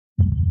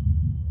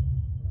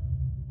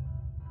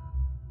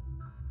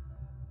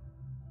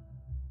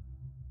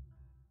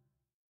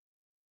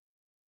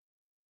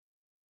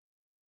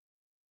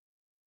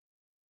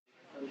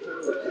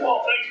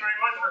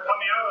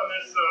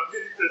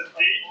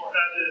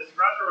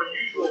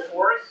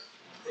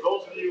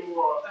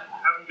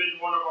been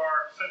to one of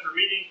our center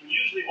meetings. We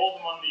usually hold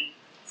them on the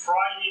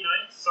Friday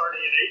night, starting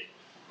at 8.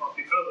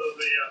 Because of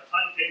the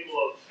timetable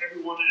of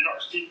everyone and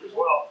our speaker as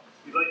well,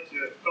 we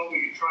thought we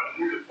could try to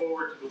move it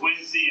forward to the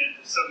Wednesday and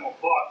to 7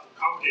 o'clock to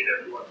accommodate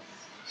everyone.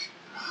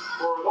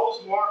 For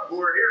those who are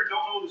here and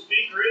don't know who the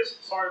speaker is,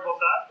 sorry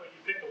about that, but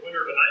you picked the winner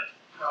of the night.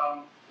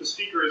 The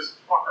speaker is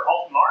Dr.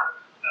 Halton Arp,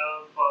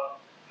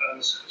 an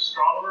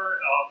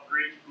astronomer of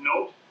great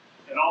note,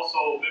 and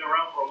also been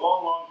around for a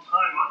long, long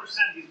time. I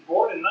understand he's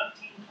born in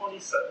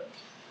 1927,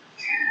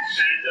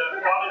 and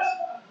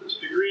got his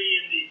degree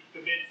in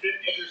the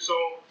mid-50s or so,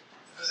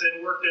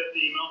 then worked at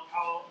the Mount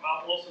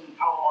Wilson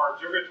Palomar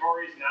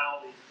Observatories,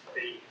 now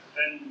the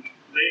then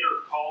later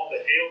called the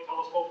Hale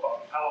Telescope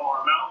on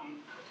Palomar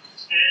Mountain.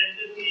 And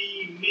in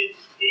the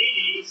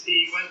mid-80s,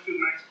 he went to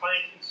the Max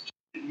Planck Institute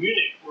in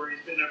Munich, where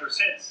he's been ever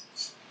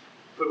since.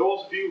 For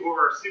those of you who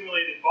are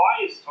stimulated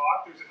by his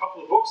talk, there's a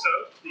couple of books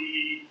out.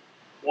 The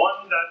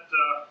one that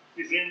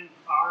is in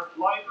our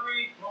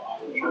library,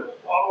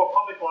 Ottawa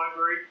Public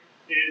Library,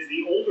 is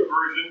the older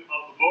version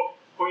of the book,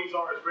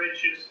 Quasars,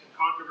 Redshifts, and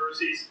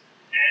Controversies.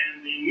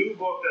 And the new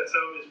book that's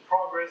out is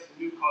Progress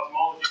in New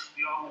Cosmology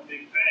Beyond the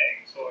Big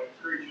Bang. So I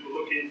encourage you to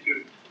look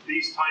into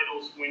these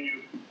titles when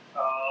you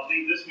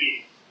leave this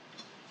meeting.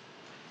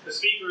 The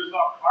speaker is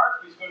Dr.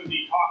 Arp. He's going to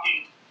be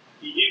talking.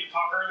 He gave a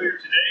talk earlier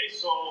today,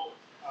 so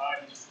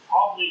he's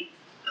probably,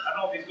 I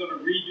don't know if he's going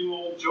to redo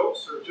old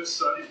jokes or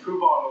just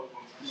improve on old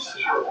ones. I'm not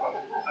sure.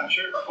 I'm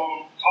sure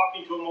from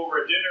talking to him over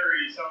a dinner,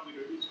 he sounds like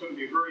it's going to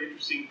be a very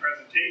interesting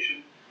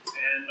presentation.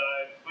 And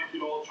I'd like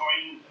you to all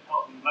join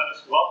and let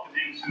us welcome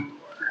him to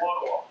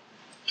Ottawa.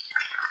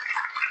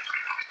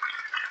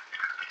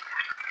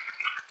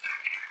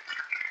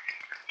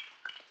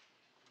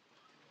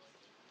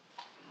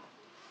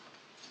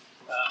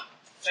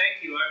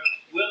 Thank you. I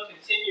will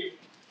continue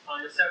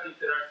on the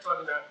subject that I was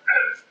talking about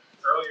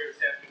earlier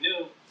this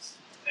afternoon,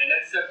 and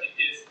that subject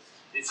is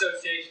the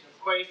association of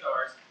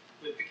quasars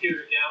with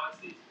peculiar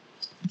galaxies.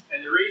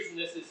 And the reason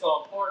this is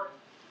so important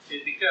is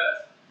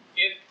because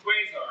if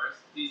quasars,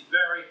 these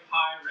very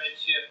high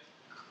redshift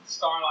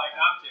star-like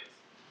objects,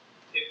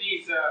 if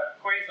these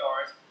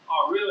quasars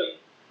are really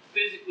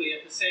physically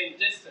at the same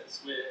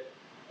distance with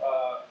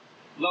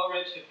low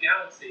redshift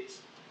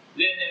galaxies,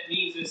 then that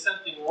means there's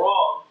something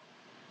wrong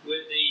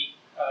with the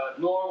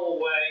normal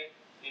way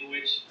in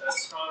which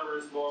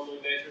astronomers normally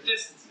measure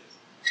distances.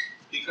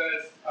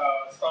 Because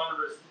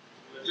astronomers,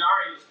 the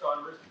majority of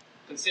astronomers,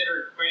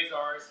 consider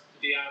quasars to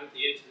be out at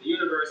the edge of the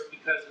universe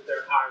because of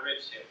their high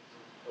redshift,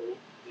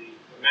 the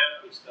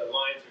amount at which the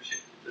lines are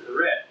shifted to the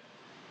red.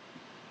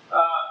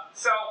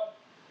 So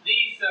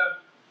these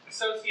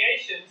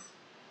associations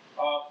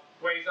of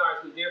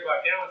quasars with nearby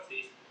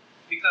galaxies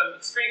become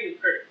extremely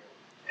critical.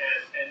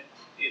 And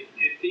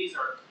if these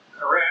are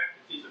correct,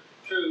 if these are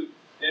true,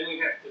 then we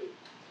have to,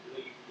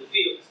 the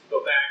field has to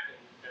go back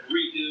and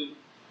redo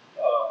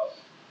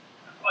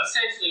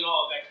essentially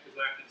all of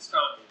extragalactic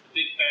astronomy.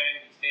 The Big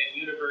Bang, the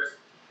expanding universe,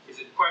 is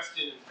in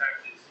question. In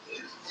fact, is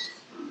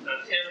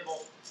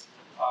untenable.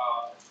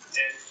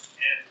 And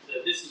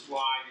this is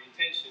why the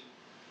attention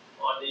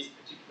on these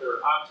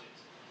particular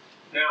objects.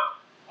 Now,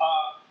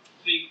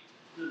 the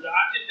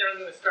object that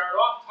I'm going to start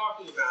off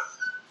talking about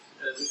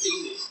this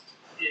evening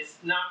is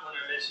not one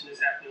I mentioned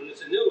this afternoon. It's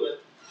a new one,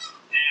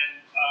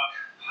 and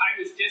I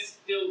was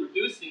just still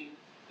reducing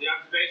the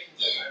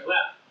observations as I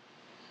left.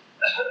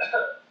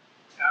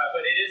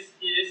 But it is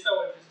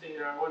so interesting,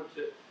 and I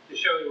wanted to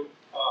show you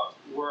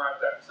where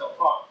I've gotten so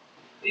far.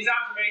 These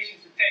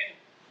observations are taken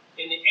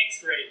in the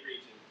X-ray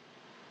region.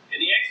 And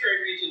the X-ray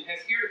region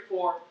has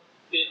heretofore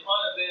been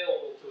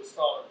unavailable to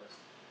astronomers.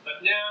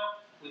 But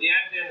now, with the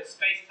advent of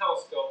space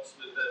telescopes,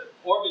 with the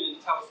orbiting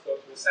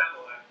telescopes and the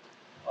satellite,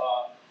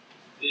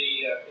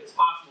 it's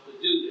possible to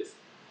do this.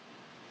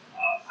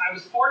 I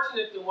was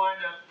fortunate to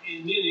wind up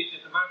in Munich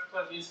at the Max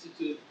Planck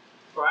Institute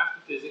for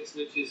Astrophysics,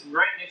 which is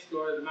right next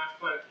door to the Max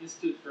Planck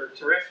Institute for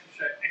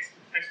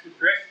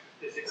Extraterrestrial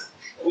Physics,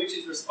 which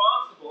is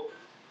responsible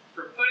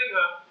for putting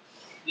up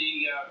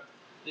the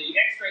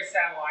X-ray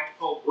satellite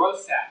called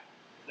ROSAT.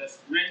 That's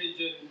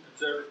Rendingen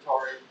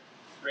Observatory,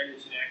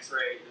 Rendingen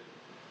X-ray,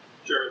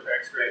 German for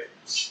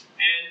X-rays.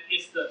 And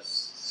it's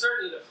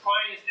certainly the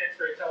finest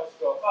X-ray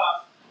telescope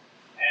up,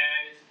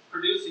 and it's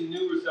producing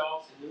new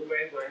results and new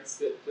wavelengths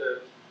that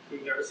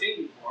we've never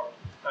seen before.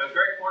 I'm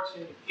very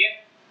fortunate to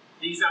get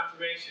these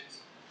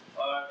observations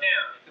down.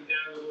 They come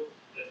down with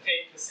a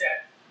tape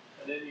cassette,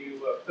 and then you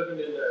put them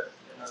in a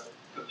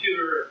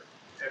computer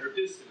and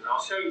reduce them. And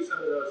I'll show you some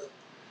of those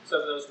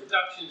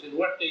reductions and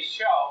what they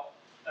show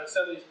of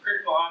some of these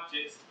critical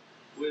objects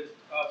with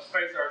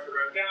quasars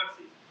around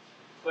galaxies.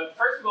 But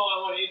first of all, I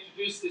want to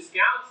introduce this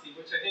galaxy,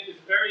 which I think is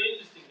a very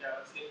interesting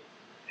galaxy,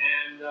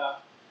 and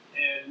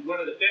one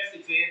of the best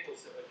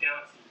examples of a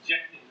galaxy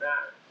ejecting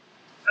matter.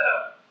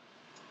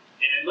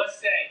 And I must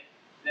say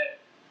that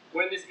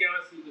when this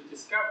galaxy was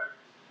discovered,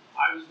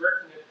 I was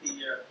working at the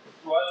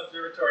Royal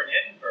Observatory in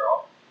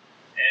Edinburgh,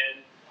 and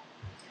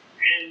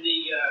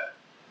the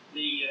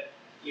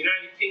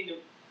United Kingdom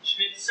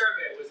Schmidt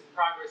survey was in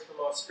progress from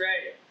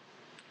Australia.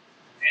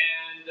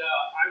 And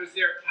I was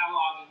there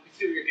cataloging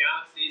peculiar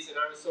galaxies, and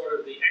I was sort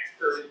of the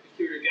expert in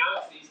peculiar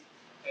galaxies.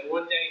 And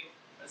one day,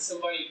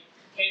 somebody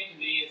came to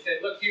me and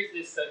said, look, here's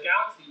this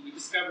galaxy we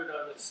discovered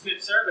on the Smith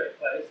survey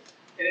place,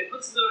 and it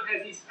looks as though it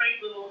has these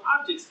faint little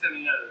objects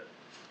coming out of it.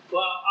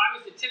 Well, I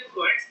was the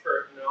typical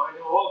expert, I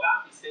know all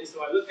about these things,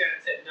 so I looked at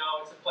it and said,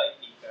 no, it's a plate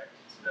defect.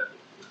 It's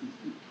nothing.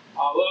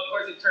 Well, of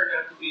course, it turned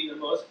out to be the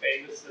most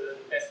famous, the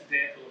best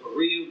example of a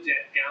real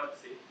jet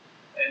galaxy.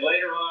 And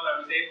later on,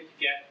 I was able to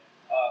get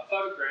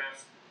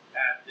photographs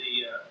at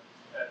the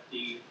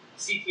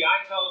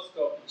CTI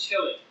telescope in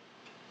Chile.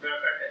 Matter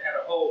of fact, I had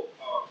a whole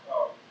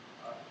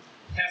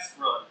test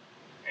run,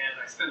 and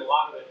I spent a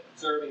lot of it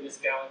observing this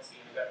galaxy,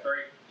 and I got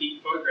very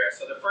deep photographs.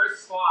 So the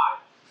first slide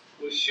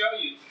will show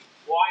you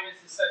why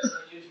this is such an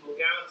unusual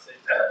galaxy.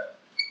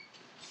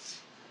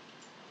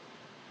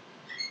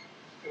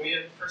 Can we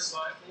have the first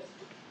slide, please?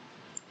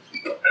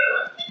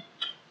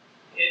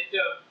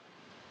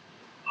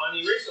 On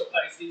the original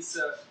place, these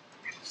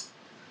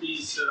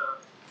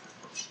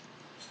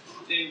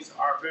things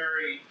are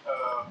very.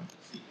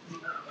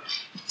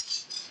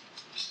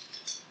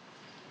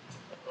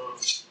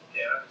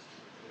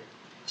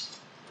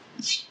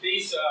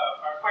 These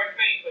are quite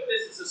faint, but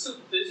this is a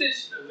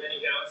superposition of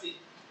many galaxies,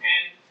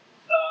 and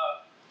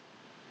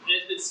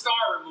there's been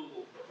star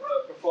removal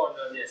performed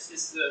on this.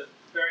 This is a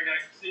very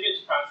nice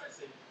image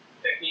processing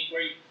technique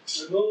where you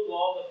remove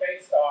all the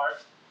fake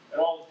stars and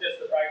just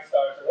the bright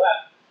stars are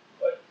left.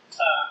 But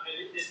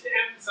it's to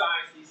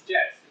emphasize these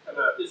jets that come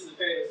out. This is a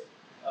famous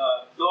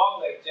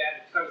dog-leg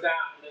jet. It comes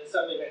out and then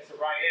suddenly makes a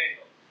right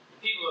angle.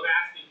 People have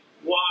asked me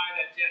why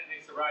that jet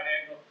makes a right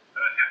angle,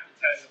 and I have to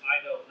tell you, I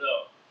don't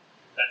know.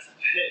 That's a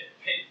big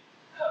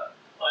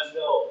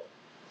unknown.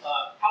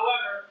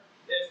 However,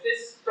 there's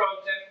this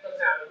strong jet that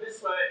comes out in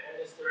this way and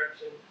this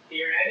direction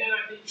here, and then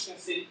I think you can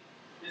see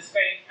this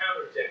faint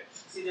counter jet.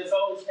 See, there's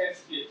always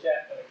tends to be a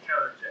jet and a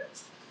counter jet.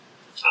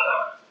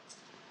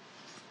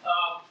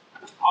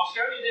 I'll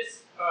show you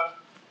this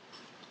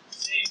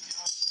same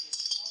galaxy in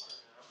color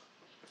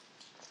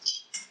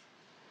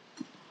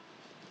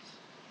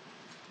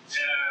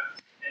now.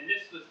 And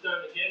this was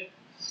done again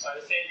by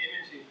the same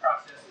imaging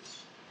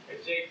processes at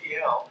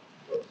JPL,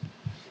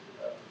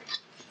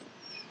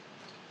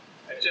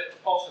 at Jet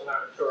Propulsion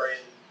Laboratory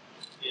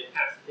in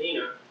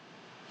Pasadena.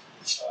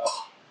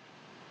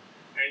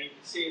 And you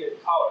can see it in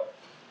color.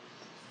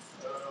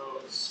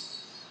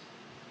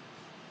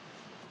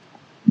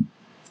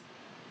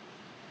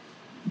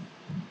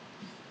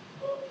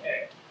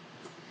 Okay.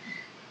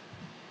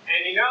 And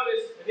you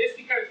notice, and this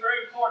becomes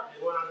very important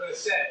in what I'm going to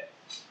say,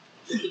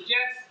 that the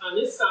jets on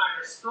this side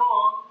are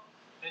strong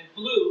and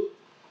blue,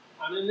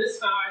 and on this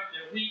side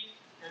they're weak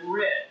and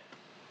red.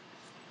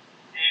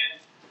 And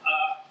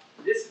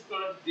this is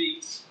going to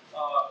be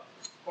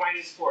quite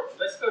important.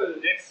 Let's go to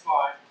the next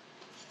slide,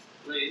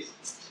 please.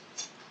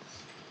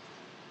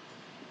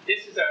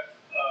 This is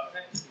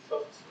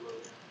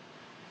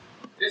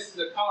this is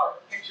a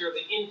color picture of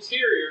the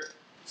interior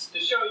to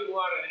show you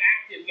what an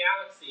active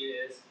galaxy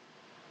is.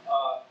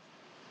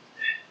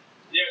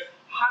 There's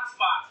hot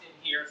spots in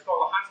here. It's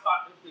called a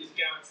hotspot nucleus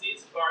galaxy.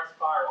 It's a guard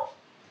spiral,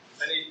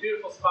 and these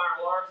beautiful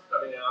spiral arms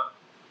coming out.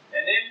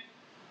 And then,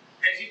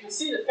 as you can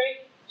see, the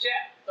faint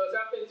jet goes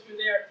up in through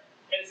there,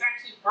 and it's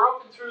actually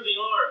broken through the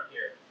arm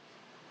here.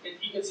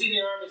 You can see the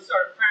arm is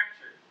sort of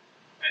fractured,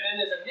 and then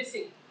there's a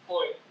missing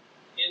point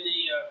in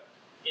the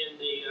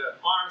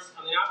arms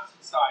on the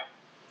opposite side,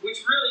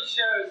 which really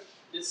shows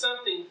that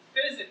something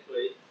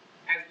physically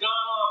has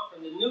gone off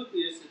from the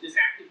nucleus of this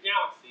active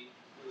galaxy.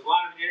 There's a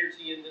lot of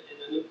energy in the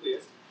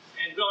nucleus,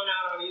 and gone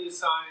out on either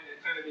side in a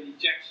kind of an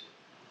ejection.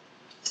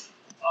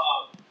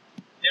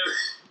 Now,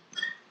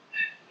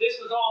 this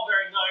was all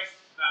very nice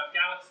about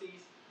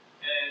galaxies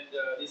and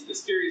these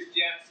mysterious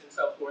jets and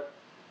so forth,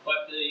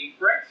 but the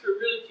breakthrough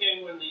really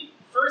came when the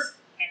first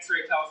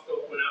X-ray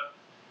telescope went up,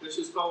 which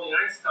was called the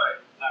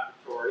Einstein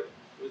Laboratory,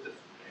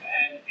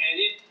 and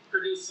it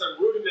produced some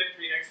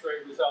rudimentary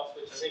X-ray results,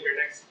 which I think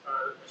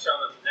are shown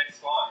on the next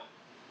slide.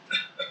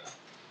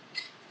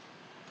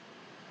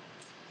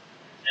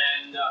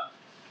 And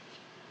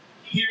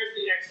here's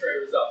the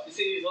X-ray results. You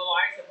see these little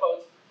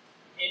isophotes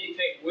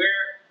indicate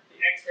where the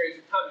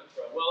X-rays are coming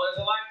from. Well, there's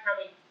a light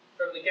coming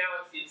from the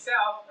galaxy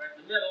itself, right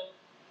in the middle,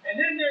 and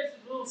then there's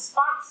little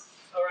spots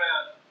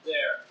around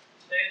there.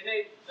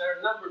 They're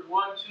numbered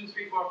 1, 2,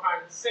 3, 4,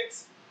 5, and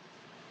 6.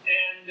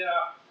 And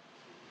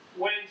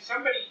when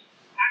somebody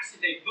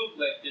actually they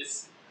bootlegged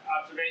this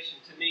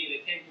observation to me,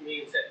 they came to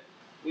me and said,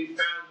 "We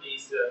found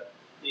these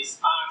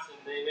spots,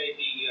 and they may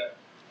be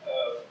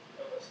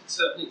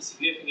something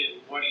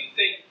significant. What do you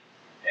think?"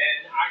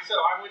 And so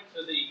I went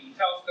to the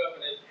telescope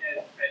and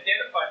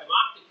identified them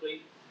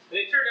optically, and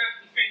they turned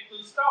out to be faint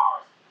blue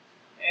stars.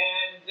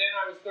 And then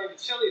I was going to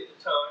Chile at the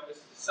time. This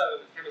is a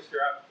southern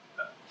hemisphere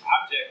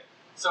object.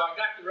 So I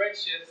got the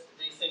redshifts of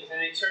these things, and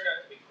they turned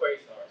out to be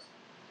quasars.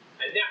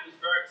 And that was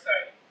very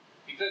exciting,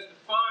 because to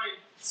find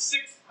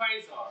 6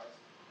 quasars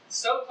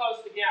so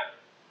close together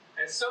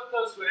and so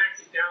close to an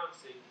active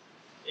galaxy,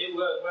 it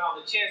was, well,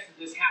 the chance of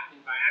this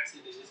happening by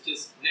accident is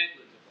just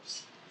negligible.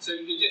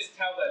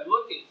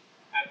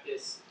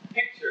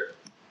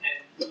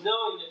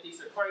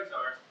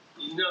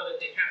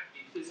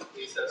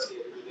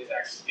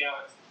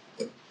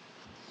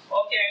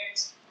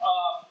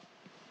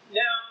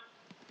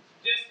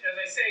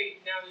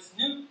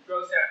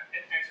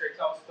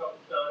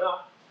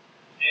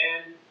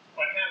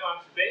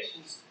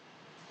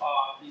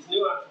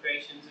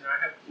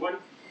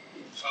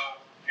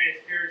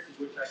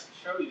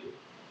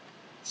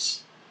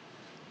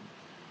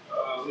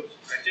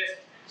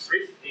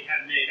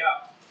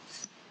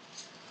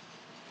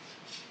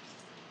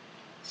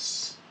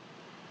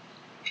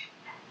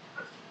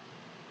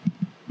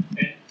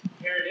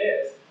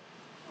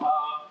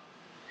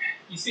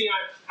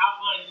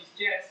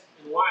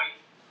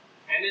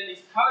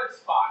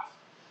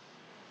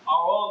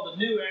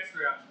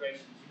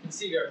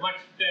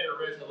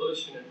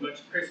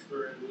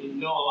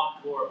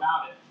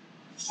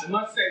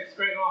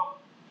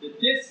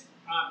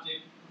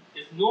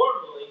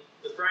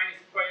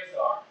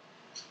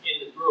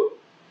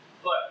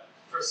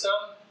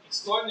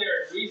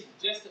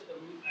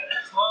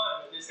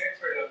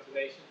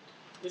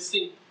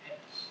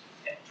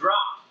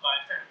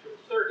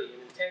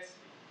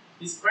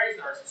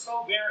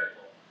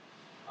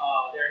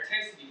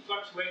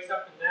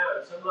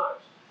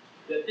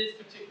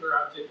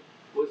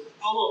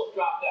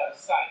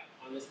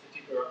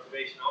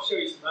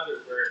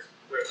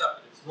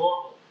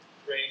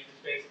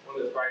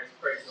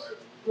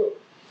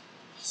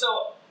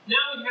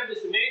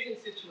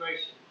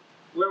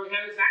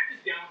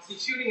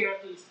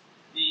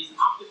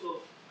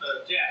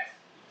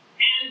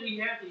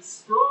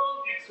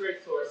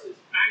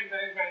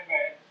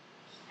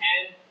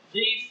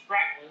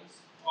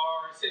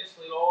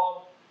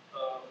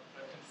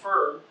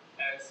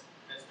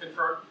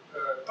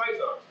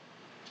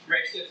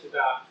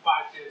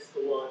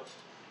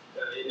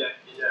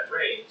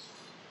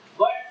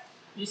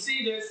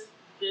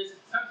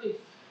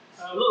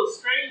 something a little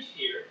strange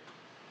here,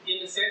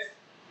 in the sense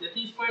that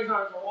these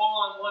quasars are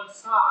all on one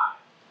side.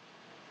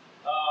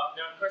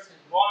 Now, the question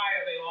is, why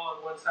are they all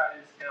on one side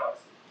of this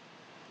galaxy?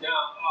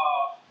 Now,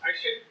 I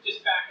should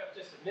just back up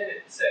just a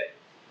minute and say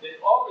that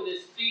over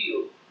this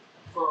field,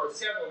 for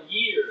several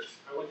years,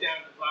 I went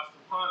down to Las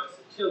Campanas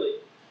in Chile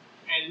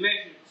and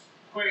measured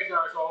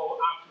quasars all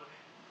out to the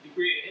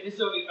degree. And this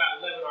is only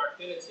about 11 arc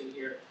minutes in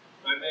here.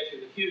 I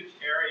measured a huge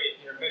area in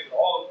here, measured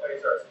all the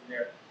quasars in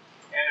there,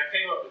 and I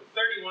came up with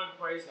 31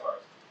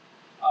 quasars.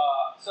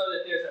 So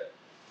that there's a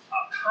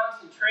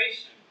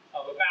concentration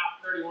of about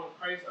 31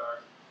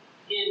 quasars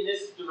in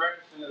this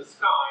direction of the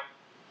sky,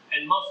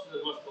 and most of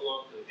them must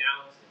belong to the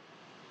galaxy.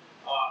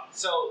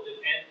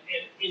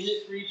 And in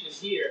this region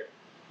here,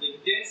 the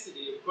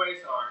density of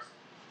quasars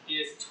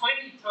is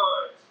 20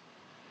 times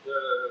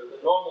the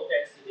normal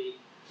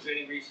density of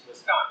any region of the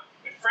sky.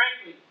 And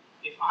frankly,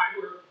 if I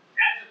were,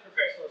 as a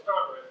professional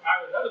astronomer, if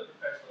I were another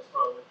professional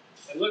astronomer,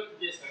 and looked at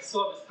this and I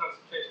saw this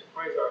concentration of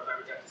quasars, I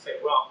would have to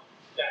say, well,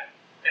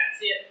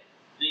 that's it.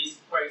 These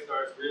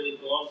quasars really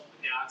belong to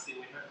the galaxy,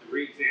 and we have to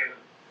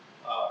re-examine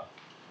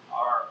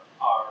our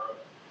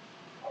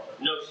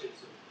notions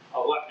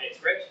of what makes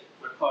redshift,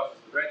 what causes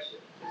the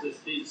redshift, because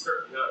these are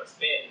certainly not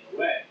expanding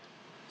away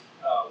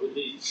with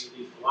these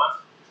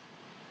velocities.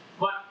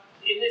 But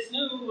in these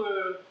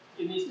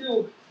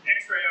new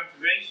X-ray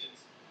observations,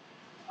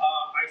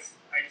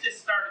 I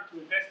just started to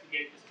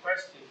investigate this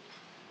question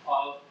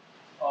of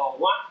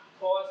what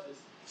causes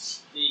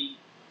the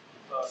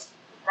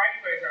bright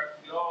quasars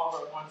to be all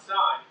over one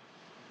side.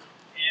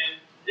 And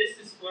this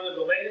is one of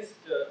the latest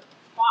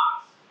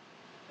plots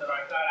that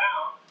I got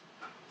out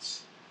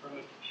from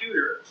a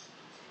computer.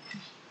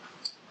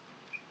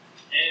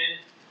 And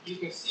you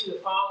can see the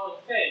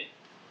following thing.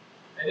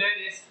 And that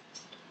is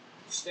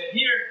that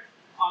here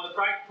are the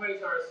bright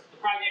quasars, the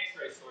bright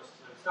X-ray sources,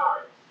 I'm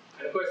sorry.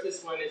 And of course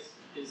this one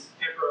is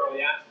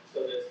temporarily absent, so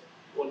there's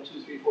 1,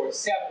 2, 3, 4,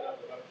 7 of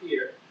them up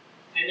here.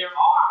 And there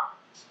are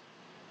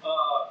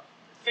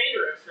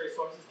fainter X-ray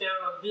sources down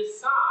on this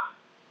side.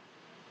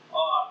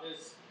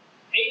 There's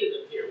 8 of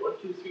them here, 1,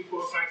 2, 3,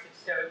 4, 5,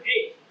 6, 7,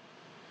 8.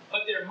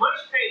 But they're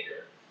much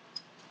fainter,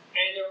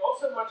 and they're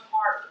also much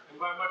harder. And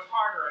by much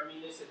harder, I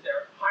mean this, that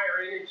they're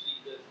higher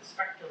energy. The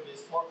spectrum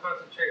is more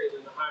concentrated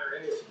in the higher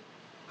energy.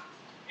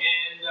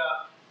 And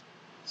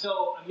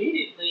so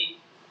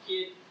immediately,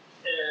 it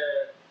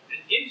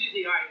gives you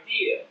the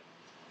idea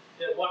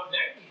that what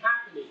might be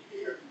happening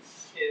here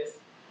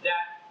is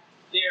that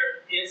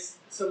there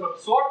is some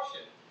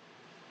absorption,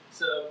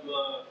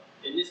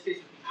 in this case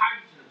it would be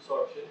hydrogen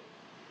absorption,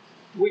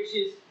 which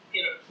is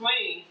in a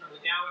plane from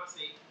the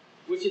galaxy,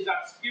 which is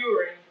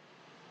obscuring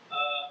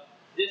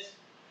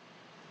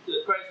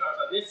the quasars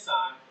on this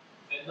side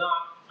and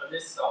not on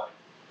this side.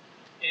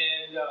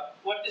 And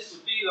what this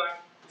would be like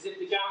is if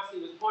the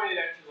galaxy was pointed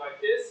at you like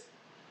this,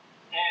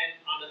 and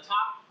on the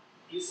top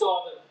you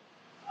saw them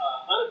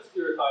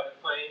unobscured by the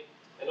plane,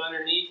 and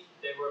underneath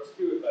they were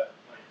obscured by the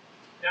plane.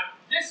 Now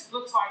this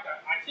looks like,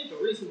 I think, a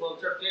reasonable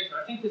interpretation.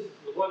 I think this is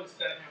the one that's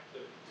going to have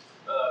to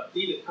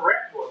be the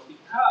correct one,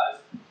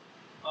 because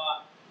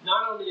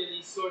not only are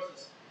these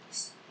sources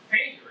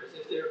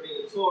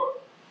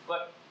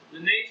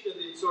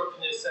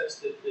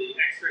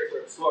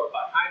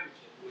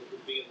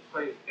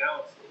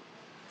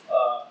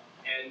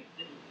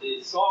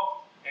the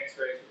soft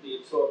X-rays would be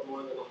absorbed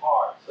more than the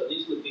hard. So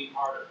these would be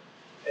harder.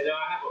 And now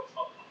I have a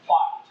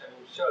plot which I'm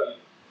going to show you,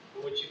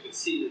 in which you can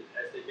see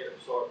that as they get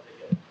absorbed,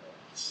 as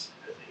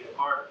they get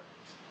harder.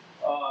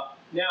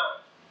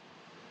 Now,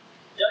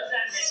 does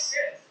that make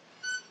sense?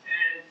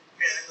 And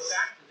I go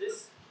back to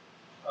this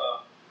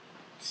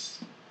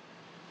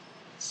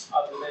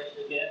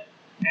observation again,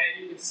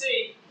 and you can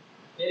see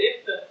that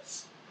if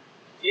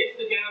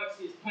the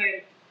galaxy is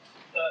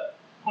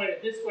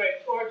pointed this way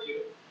towards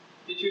you,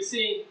 that you're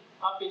seeing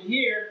up in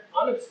here,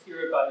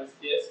 unobscured by this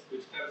disk,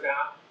 which comes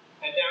out,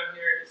 and down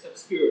here it's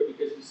obscured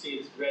because you see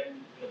it's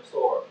reddened and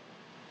absorbed.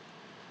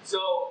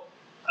 So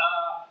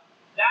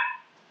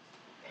that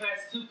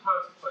has two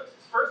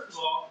consequences. First of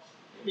all,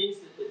 it means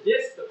that the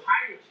disk of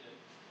hydrogen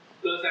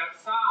goes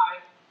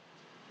outside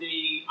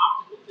the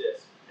optical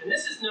disk. And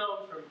this is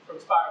known from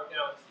spiral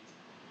galaxies.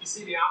 You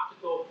see the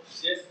optical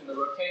disk and the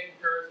rotating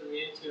curves in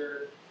the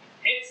interior.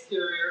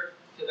 Exterior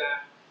to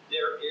that,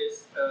 there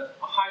is a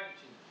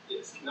hydrogen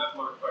disk, not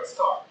marked by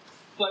star.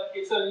 But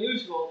it's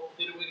unusual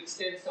that it would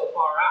extend so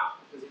far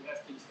out, because it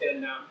has to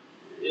extend out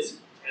this,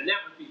 and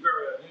that would be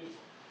very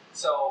unusual.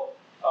 So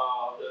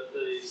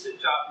the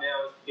job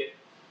now is to get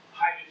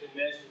hydrogen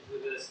measures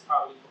of this,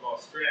 probably from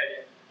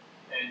Australia,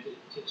 and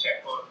to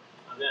check on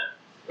that.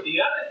 But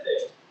the other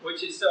thing,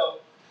 which is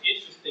so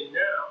interesting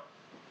now,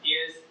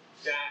 is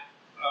that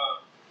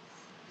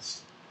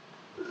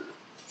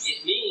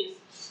it means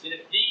that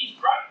if these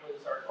bright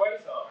ones are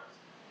quasars,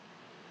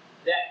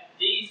 that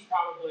these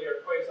probably are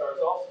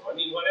quasars also. I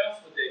mean, what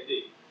else would they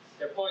be?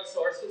 They're point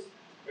sources,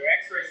 they're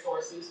X-ray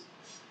sources,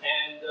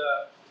 and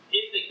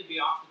if they could be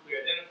optically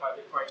identified,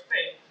 they're quite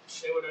faint,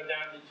 they would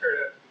undoubtedly turn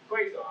out to be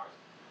quasars.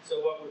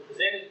 So what we're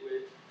presented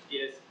with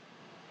is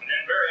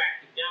a very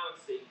active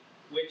galaxy,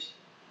 which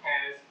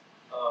has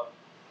a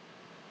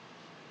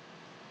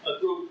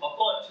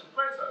bunch of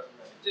quasars in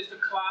it, just a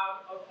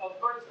cloud of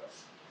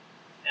quasars.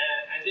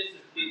 And this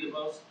is the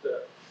most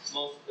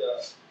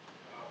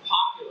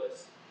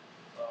populous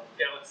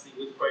galaxy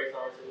with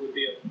quasars. It would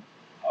be a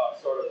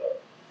sort of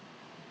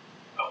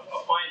a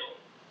final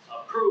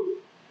proof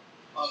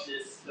of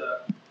this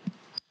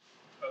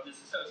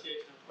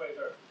association of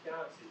quasars with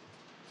galaxies.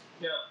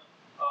 Now,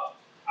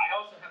 I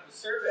also have the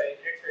survey,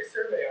 the X-ray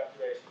survey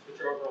observations, which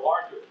are over a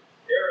larger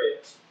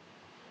area,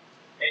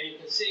 and you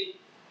can see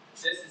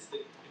this is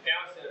the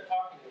galaxy I'm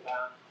talking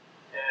about,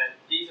 and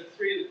these are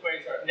three of the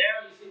quasars.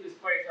 Now you see this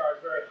quasar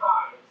is very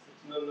high,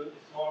 it's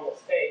normal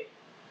state,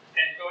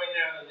 and going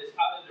down in this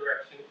other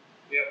direction,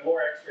 we have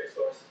more X-ray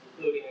sources,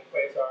 including a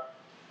quasar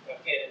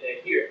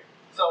candidate here.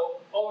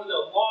 So over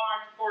the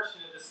large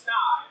portion of the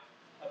sky,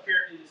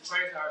 apparently these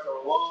quasars are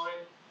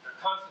aligned, they're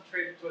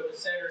concentrated toward the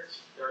center,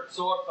 they're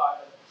absorbed by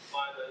the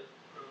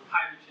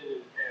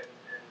hydrogen and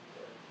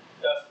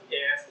dust and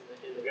gas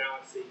in the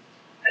galaxy.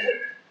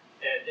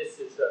 And this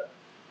is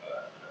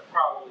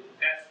probably the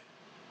best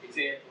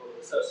example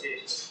of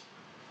association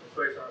of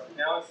quasars and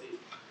galaxies.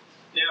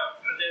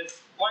 Now,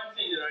 there's one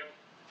thing that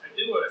I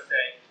do want to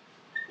say,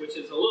 which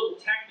is a little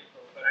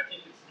technical, but I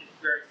think it's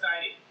very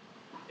exciting.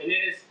 And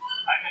that is,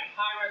 I had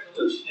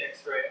high-resolution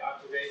X-ray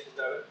observations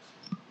of it,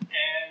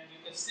 and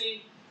you can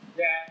see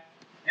that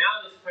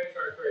now this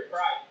quasar is very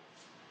bright.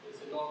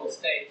 It's a normal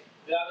state.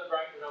 The other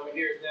bright one over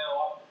here is now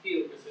off the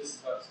field because this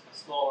is a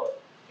smaller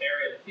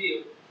area of the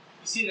field.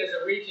 You see there's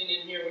a region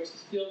in here which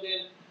is filled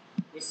in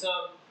with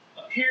some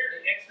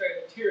apparently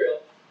X-ray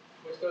material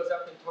which goes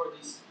up and toward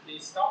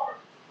these stars.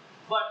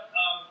 But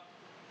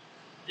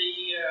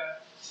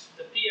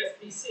the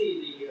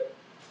PSPC,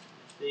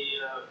 the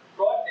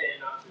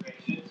broadband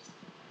observations,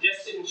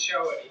 just didn't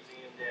show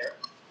anything in there.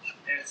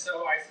 And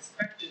so I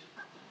suspected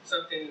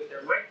something that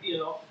there might be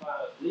an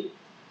ultraviolet leak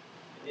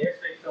in the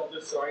X-ray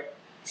filter. So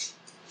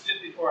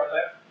just before I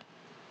left,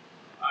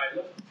 I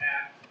looked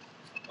at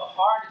the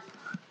hardest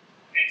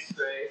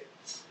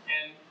X-rays,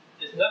 and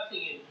there's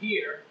nothing in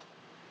here,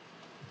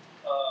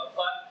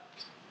 but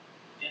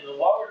in the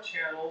lower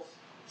channels,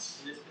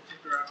 in this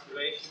particular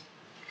observation,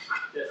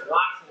 there's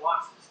lots and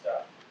lots of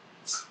stuff.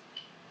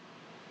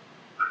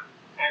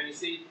 And you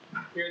see,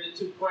 here are the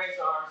two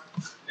quasars.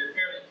 They're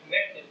apparently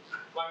connected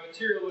by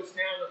material which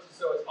now looks as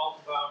though it's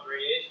ultraviolet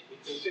radiation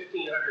between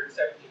 1500 and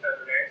 1700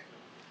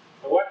 angstroms.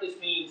 And what this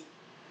means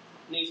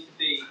needs to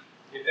be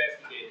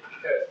investigated,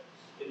 because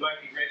it might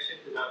be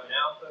redshifted on an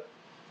alpha,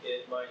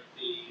 it might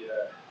be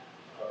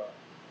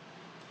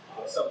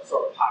some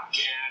sort of hot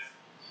gas.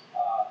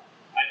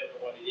 I don't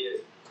know what it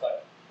is,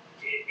 but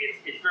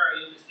it's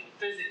very interesting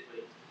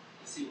physically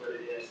to see what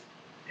it is.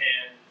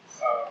 And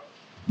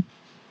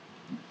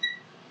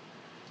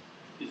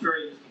it's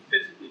very interesting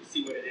physically to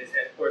see what it is,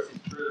 and of course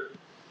it's further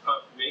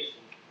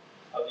confirmation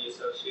of the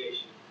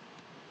association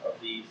of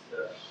these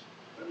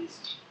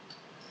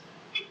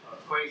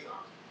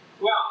quasars.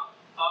 Well,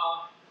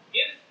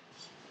 if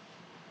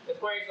the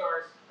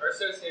quasars are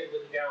associated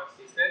with the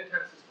galaxies, then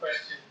comes this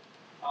question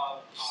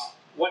of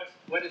what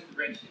is the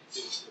redshift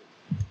due to?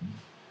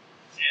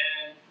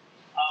 And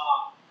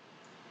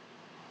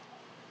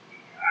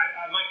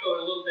I might go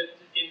a little bit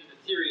into the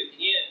theory at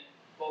the end,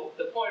 but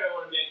the point I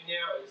want to make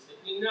now is that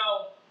we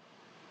know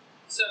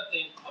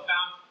something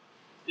about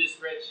this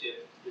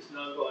redshift, this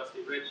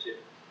non-velocity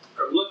redshift,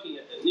 from looking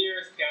at the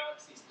nearest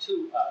galaxies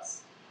to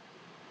us.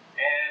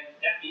 And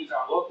that means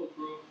our local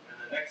group and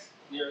the next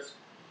nearest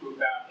group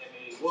out,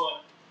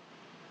 M81.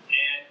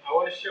 And I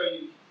want to show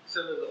you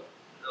some of the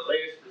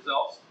latest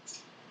results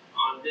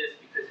on this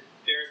because it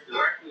bears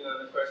directly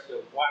on the question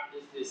of what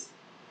is this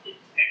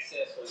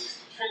excess or this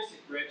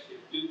intrinsic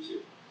redshift due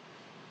to.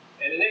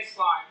 And the next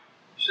slide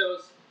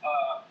shows,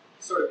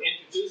 sort of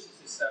introduces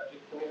this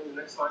subject. Can we have the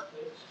next slide,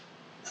 please?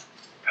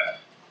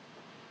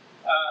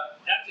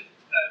 That's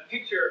a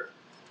picture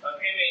of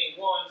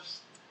M81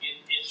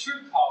 in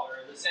true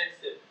color in the sense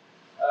that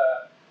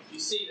you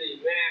see the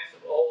mass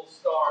of old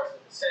stars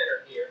in the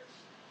center here,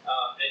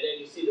 and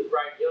then you see the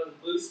bright young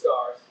blue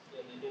stars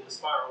in the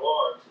spiral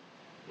arms.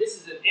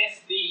 This is an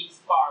SD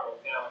spiral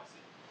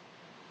galaxy.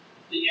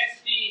 The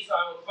SDs,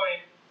 I will claim,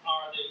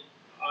 are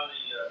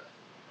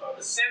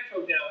the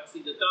central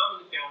galaxy, the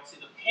dominant galaxy,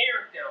 the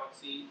parent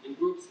galaxy in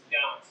groups of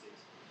galaxies.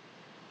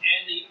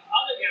 And the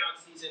other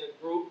galaxies in a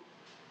group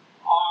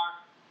are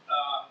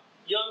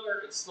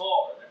younger and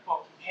smaller. They're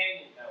called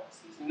companion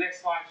galaxies. The next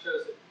slide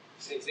shows an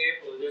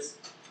example of this,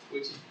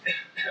 which is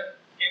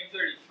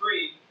M33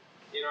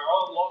 in our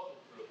own local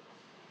group.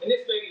 And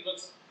this maybe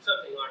looks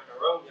something like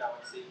our own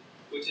galaxy,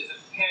 which is a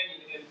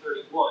companion to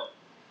M31,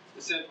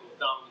 the central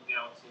dominant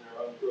galaxy in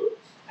our own group.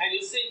 And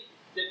you'll see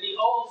that the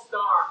old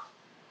star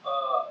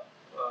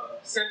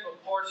central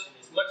portion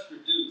is much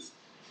reduced,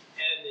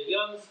 and the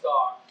young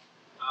star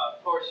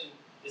portion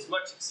is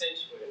much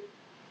accentuated.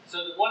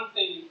 So the one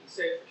thing you can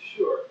say for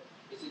sure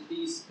is that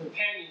these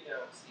companion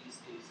galaxies,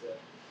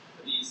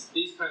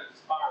 these kinds of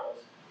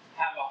spirals,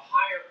 have a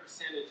higher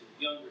percentage of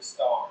younger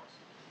stars.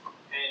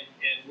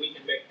 And we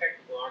can make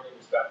technical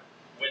arguments about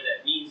whether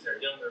that means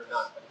they're younger or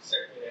not, but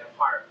certainly they have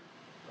higher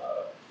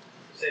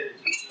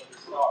percentage of younger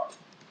stars.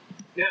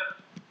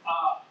 Now,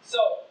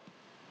 so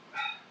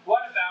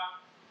what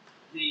about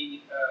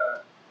the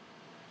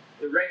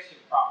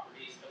redshift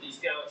properties of these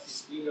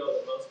galaxies we know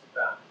the most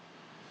about?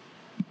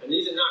 And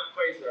these are not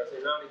quasars,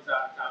 they're not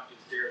exotic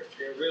objects,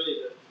 they're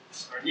really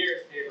our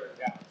nearest neighboring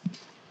galaxy.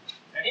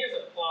 And here's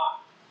a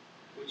plot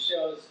which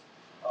shows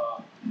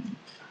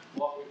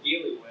what we're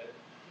dealing with.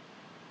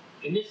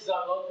 And this is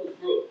our local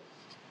group.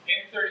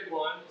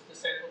 M31 is the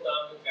central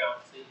dominant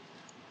galaxy,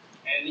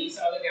 and these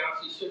other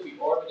galaxies should be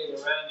orbiting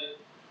around it.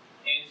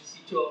 And you see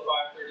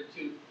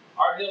 20532.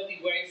 Our Milky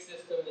Way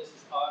system, this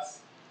is us,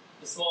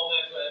 the small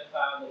Magellanic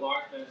Cloud, the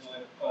large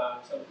Magellanic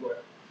Cloud, and so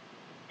forth.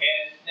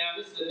 And now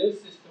this is a new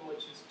system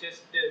which has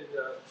just been,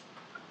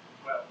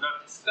 well,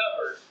 not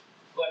discovered,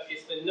 but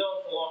it's been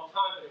known for a long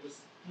time, but it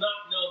was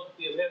not known to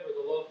be a member of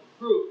the local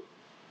group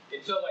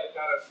until they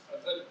got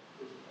a good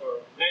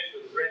measure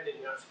of the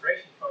reddening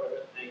observation front of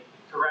it. They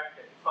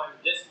correct it, find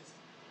the distance,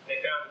 and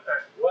they found in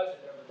fact it was a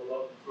member of the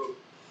local group.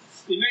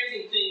 The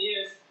amazing thing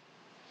is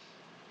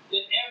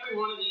that every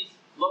one of these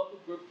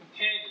local group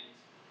companions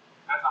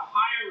has a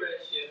higher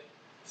redshift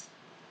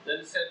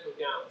than the central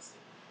galaxy.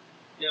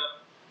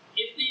 Now,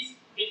 if these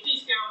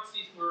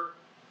galaxies were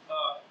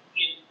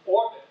in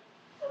orbit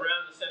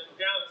around the central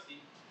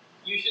galaxy,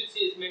 you should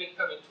see as many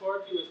coming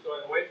towards you as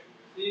going away from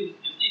you.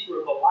 If these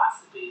were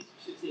velocities, you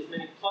should see as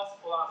many plus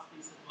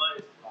velocities as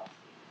minus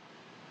velocities.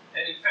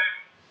 And in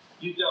fact,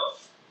 you don't.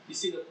 You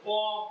see them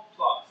all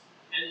plus.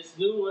 And this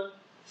new one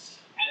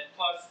at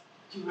plus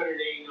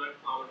 289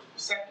 kilometers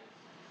per second.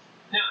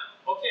 Now,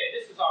 okay,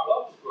 this is our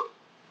local group.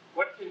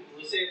 What can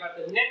we say about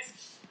the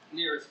next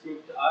nearest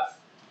group to us?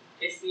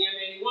 It's the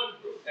M81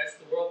 group. That's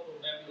the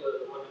Whirlpool Nebula,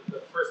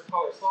 the first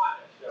color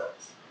slide I showed.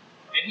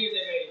 And here's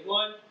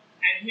M81,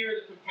 and here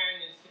are the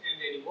companions to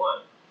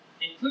M81,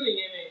 including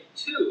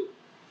M82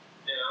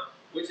 now,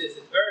 which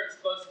is a very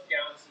explosive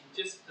galaxy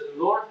just to the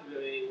north of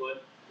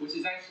M81, which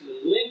is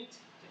actually linked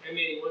to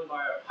M81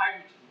 by a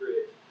hydrogen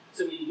bridge.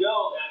 So we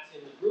know that's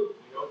in the group,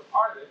 we know it's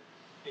part of it,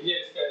 and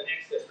yet it's got an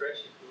excess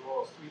redshift of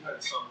almost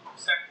 300 kilometers per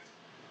second.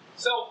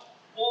 So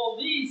all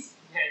these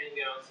companion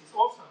galaxies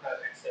also have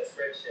excess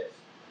redshifts.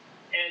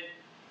 And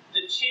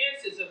the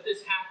chances of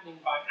this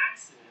happening by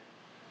accident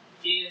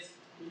is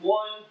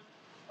one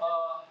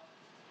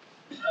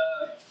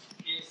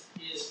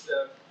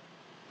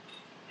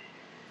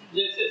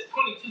there's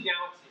 22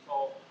 galaxies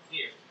all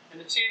here. And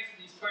the chance of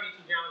these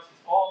 22 galaxies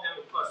all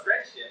having plus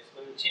redshifts,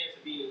 when the chance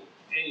of being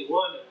any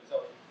one of them is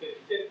only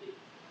 50-50,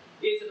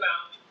 is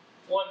about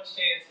 1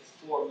 chance in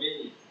 4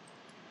 million.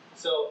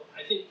 So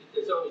I think that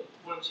there's only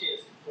 1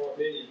 chance in 4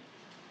 million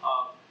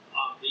of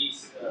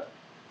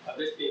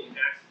this being an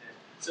accident.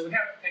 So we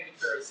have to take it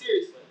very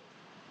seriously.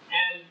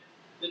 And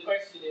the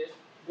question is,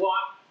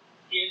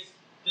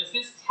 does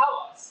this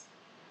tell us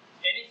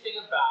anything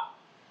about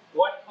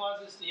what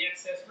causes the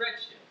excess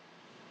redshift?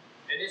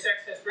 And this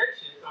excess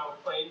redshift, I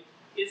would claim,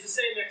 is the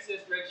same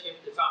excess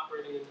redshift that's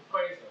operating in the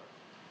quasar.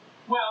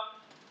 Well,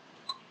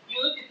 you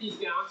look at these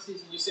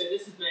galaxies and you say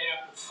this is made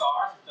up of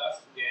stars,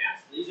 dust, and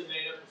gas. These are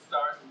made up of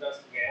stars and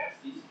dust and gas.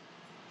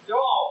 They're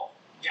all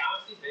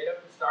galaxies made up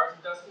of stars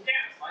and dust and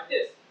gas, like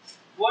this.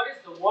 What is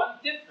the one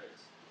difference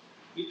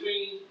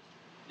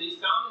these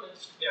dominant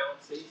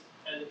galaxies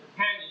and the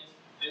companions,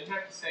 I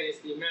have to say, is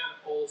the amount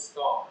of old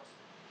stars.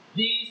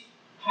 These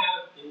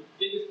have the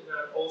biggest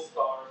amount of old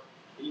stars.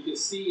 And you can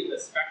see in the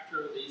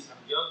spectrum, these have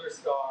younger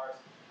stars.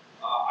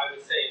 I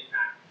would say, in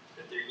fact,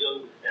 that they're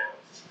younger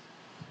galaxies.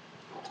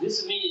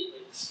 This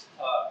immediately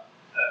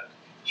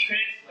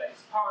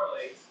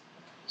correlates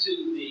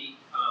to the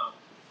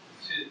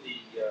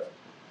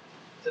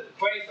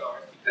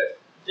quasars, because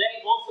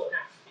they also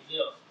have to be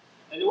young.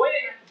 And the way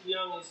they have to be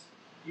young is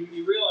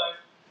you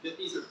realize that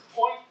these are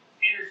point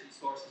energy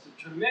sources of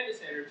tremendous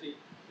energy.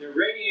 They're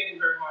radiating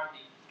very hard.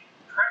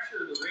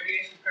 The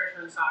radiation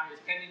pressure inside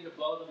is tending to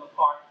blow them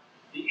apart.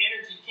 The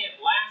energy can't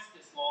last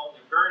this long.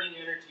 They're burning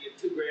energy at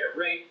too great a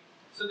rate.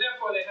 So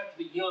therefore, they have to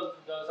be young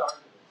from those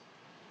arguments.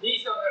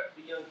 These don't have to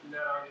be young from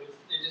that argument.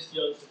 They're just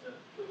young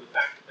from the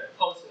fact that they're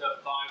close enough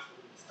by so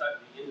we can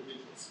study the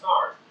individual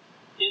stars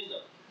in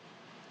them.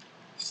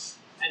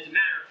 As a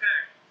matter of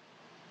fact,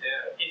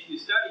 if you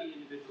study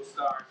individual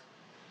stars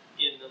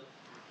in them,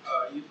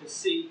 you can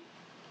see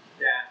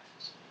that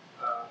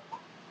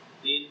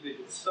the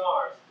individual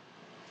stars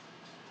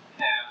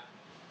have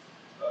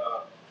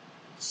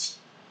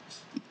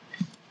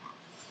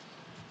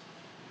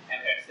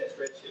excess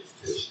redshifts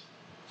too.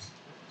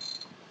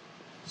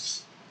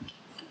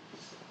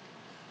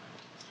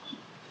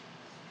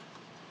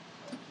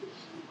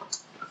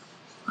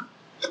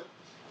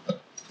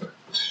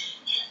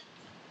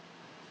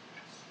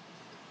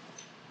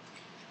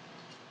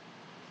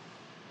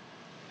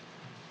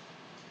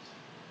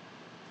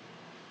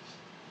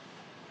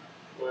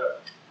 Well,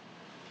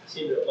 I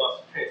seem to have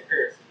lost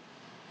transparency,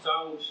 so I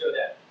won't show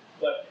that.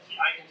 But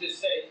I can just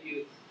say to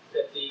you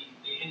that the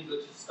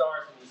individual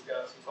stars in these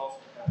galaxies also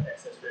have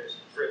excess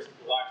redshift. For instance,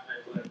 the large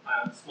nebulae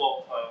clouds,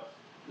 small clouds,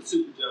 the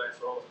supergiants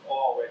are almost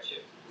all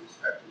redshift with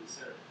respect to the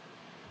center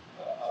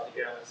of the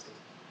galaxy.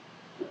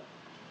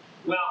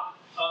 Well,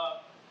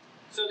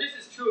 so this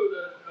is true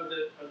of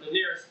the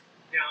nearest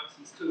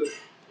galaxies to us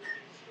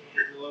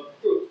in the local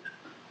group.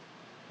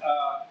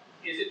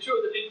 Is it true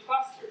of the big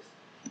clusters?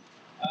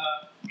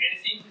 And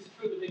it seems it's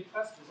true of the big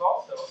clusters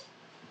also,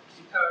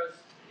 because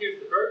here's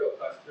the Virgo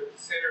cluster, the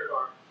center of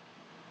our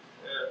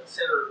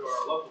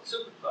local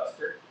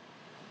supercluster,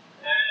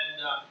 and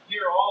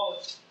here are all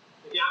of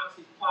the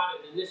galaxies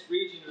plotted in this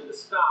region of the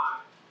sky,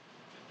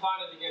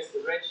 plotted against the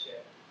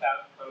redshift,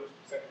 about kilometers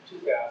per second,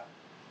 2,000.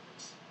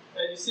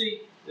 And you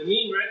see the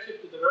mean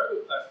redshift of the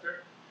Virgo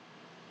cluster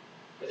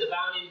is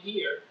about in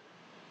here,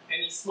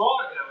 and these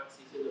smaller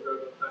galaxies in the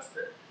Virgo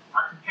cluster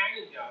are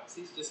companion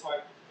galaxies, just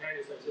like the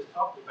companions I was just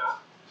talking about.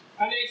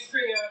 And they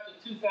string out to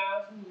 2,000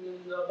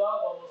 and above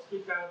almost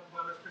 3,000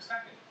 kilometers per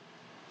second.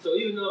 So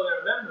even though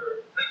they're a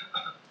member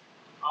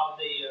of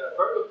the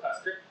Virgo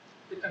cluster,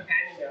 the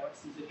companion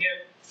galaxies,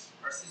 again,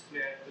 are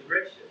systematically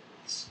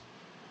redshifted.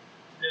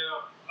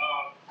 Now,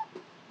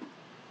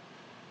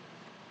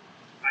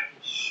 I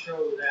can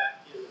show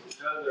that in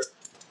another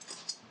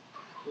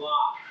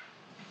plot,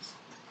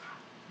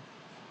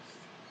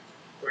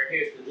 where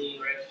here's the mean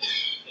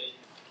redshift.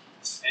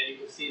 And you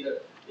can see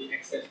the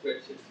excess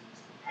redshift in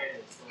these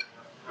companions going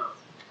out.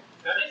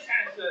 Now this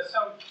has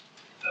some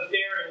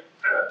bearing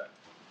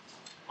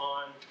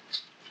on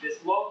this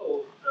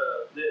local,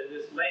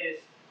 this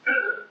latest.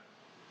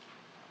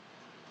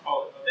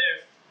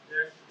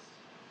 There's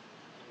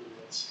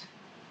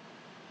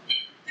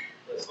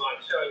the slide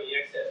showing the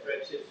excess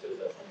redshifts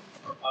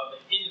of the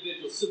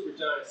individual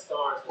supergiant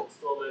stars in the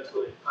small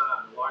nebulae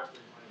cloud and the large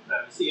nebulae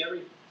cloud. You see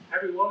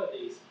every one of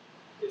these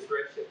is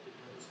redshifted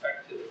with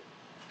respect to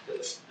the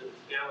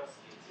galaxy.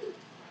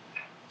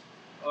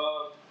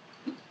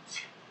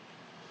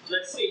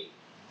 Let's see.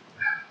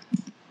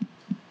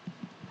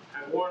 I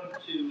wanted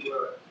to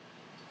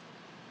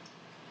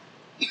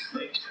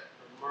make a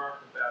remark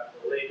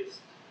about the latest.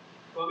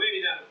 Well,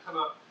 maybe that will come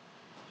up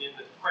in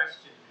the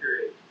question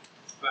period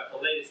about the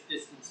latest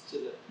distance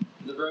to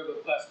the Virgo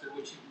cluster,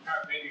 which you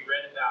maybe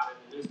read about in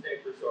the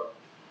newspapers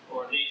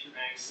or Nature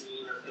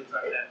magazine or things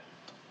like that,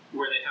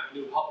 where they have a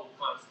new Hubble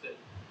constant,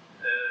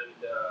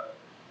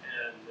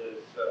 and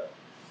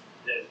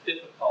there's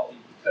difficulty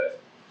because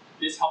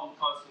this Hubble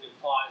constant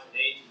implies an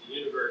age of the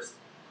universe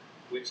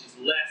which is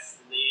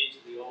less than the age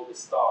of the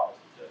oldest stars.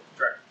 It's a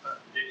direct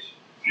contradiction.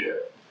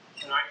 Yeah.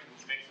 And I can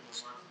make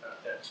some remarks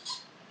about that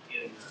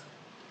in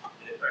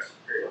the question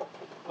period.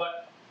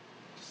 But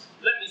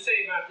let me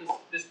say about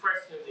this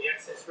question of the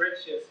excess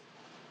redshift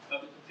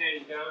of the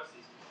companion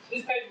galaxies.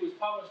 This paper was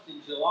published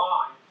in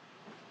July,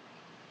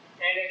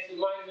 and as you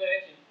might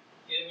imagine,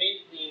 it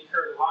immediately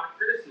incurred a lot of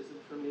criticism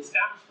from the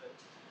establishment.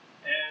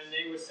 And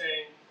they were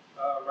saying,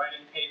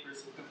 writing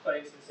papers and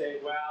complaints and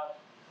saying, well,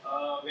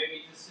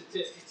 maybe the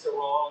statistics are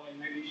wrong, and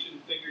maybe you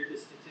shouldn't figure the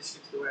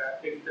statistics the way I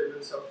figured them,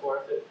 and so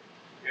forth,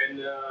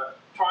 and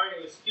trying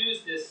to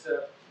excuse this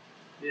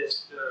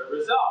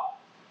result.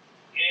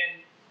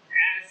 And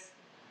as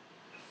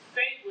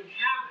fate would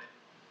have it,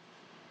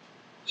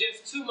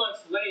 just 2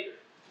 months later,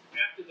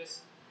 after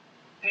this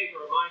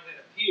paper of mine had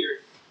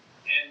appeared,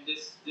 and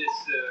this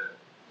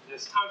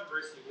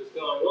controversy was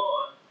going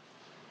on,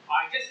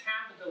 I just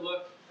happened to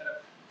look at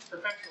a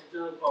professor professional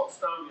journal called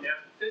Astronomy and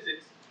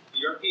Astrophysics, the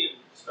European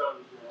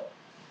Astronomy Journal.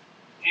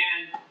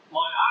 And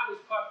my eye was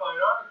caught by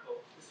an article.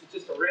 This was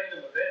just a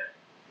random event.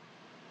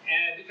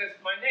 And because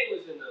my name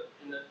was in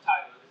the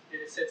title,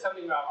 it said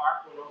something about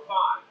ARP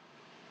 105.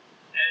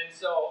 And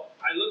so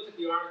I looked at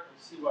the article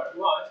to see what it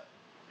was,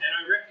 and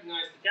I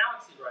recognized the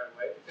galaxy right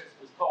away because it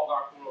was called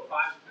ARP 105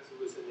 because it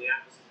was in the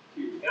atlas of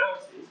peculiar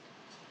galaxies.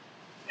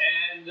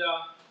 And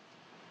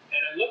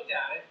I looked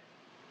at it,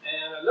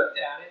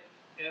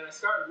 and I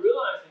started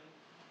realizing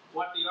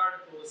what the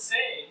article was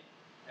saying,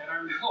 and I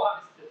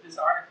realized that this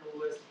article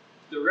was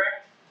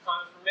direct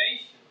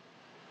confirmation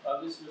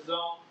of this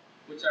result,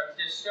 which I was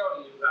just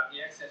showing you about the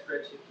excess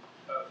redshift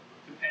of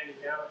companion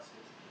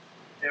galaxies.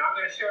 Now I'm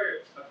going to show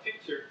you a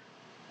picture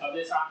of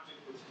this object,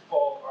 which is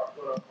called ARP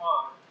 105.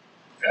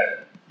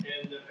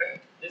 And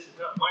this is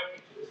not my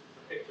picture, this is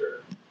a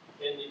picture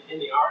in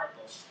the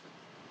article.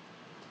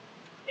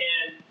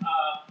 And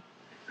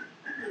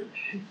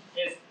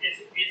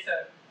it's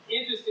an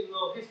interesting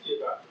little history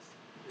about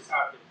this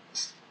object.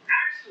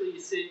 Actually,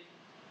 you see,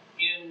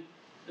 in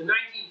the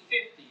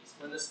 1950s,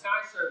 when the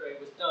sky survey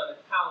was done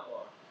at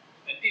Palomar,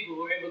 and people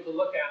were able to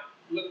look at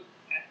a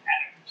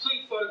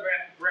complete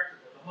photographic record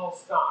of the whole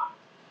sky,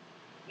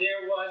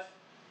 there was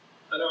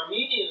an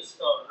Armenian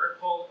astronomer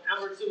called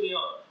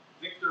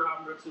Victor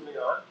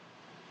Amratsumian,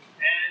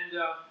 and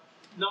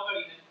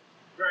nobody had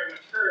very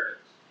much heard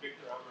of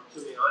Victor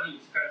Amratsumian. He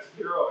was kind of a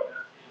hero in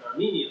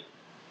Armenia,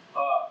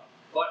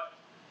 but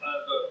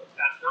the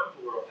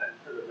astronomical world hadn't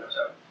heard of much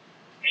of him.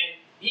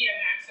 And he had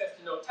access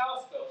to no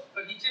telescopes,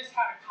 but he just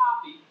had a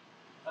copy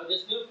of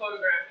this new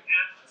photographic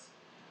atlas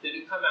that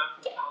had come out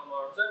from the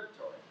Palomar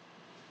Observatory.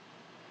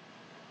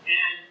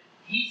 And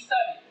he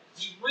studied it.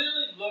 He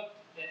really looked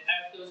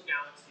at those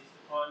galaxies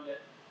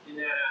in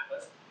that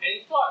atlas, and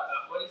he thought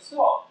about what he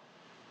saw.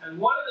 And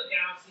one of the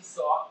galaxies he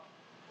saw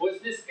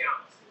was this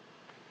galaxy.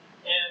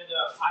 And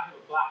I have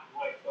a black and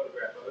white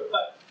photograph of it,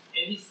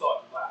 and he saw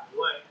it in black and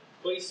white.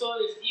 But he saw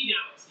this E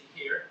galaxy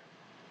here,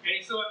 and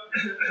he saw it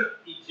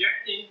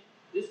ejecting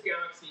this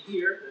galaxy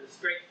here, the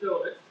straight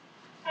filament,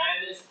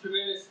 and this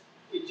tremendous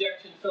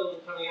ejection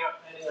filament coming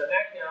out heading on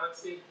that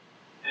galaxy,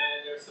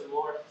 and there's some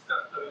more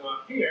stuff coming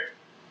off here.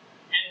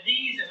 And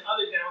these and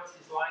other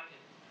galaxies like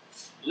it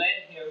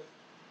led him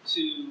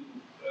to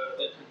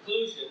the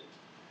conclusion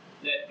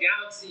that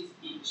galaxies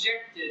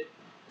ejected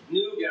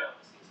new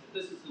galaxies, that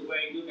this is the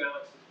way new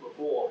galaxies were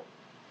born.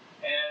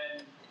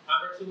 And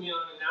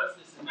Amratsumian announced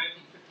this in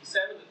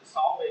 1957 at the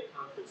Solvay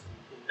conference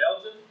in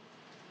Belgium,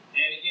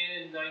 and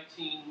again in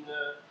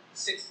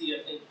 1960,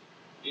 I think,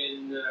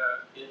 in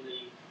the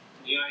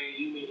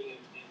IAU meeting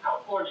in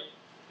California.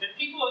 And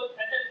people at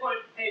that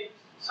point paid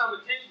some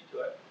attention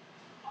to it.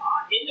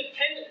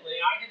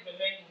 Independently, I had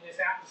been making this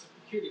atlas of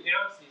peculiar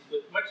galaxies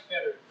with much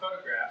better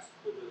photographs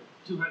with a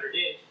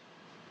 200-inch,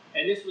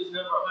 and this was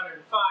number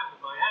 105 of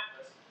my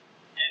atlas.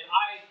 And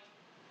I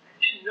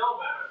didn't know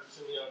about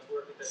Amratsumian's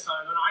work at the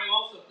time, and I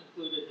also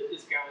concluded that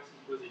this galaxy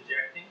was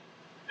ejecting,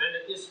 and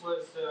that this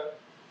is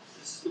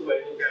the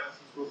way new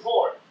galaxies were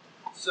born.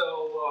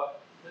 So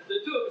the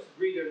two of us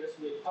agreed on this,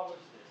 and we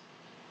published this.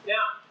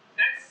 Now,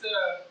 that's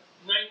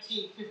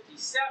 1957.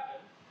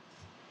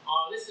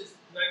 This is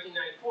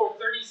 1994,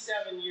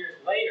 37 years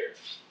later.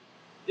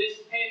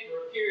 This paper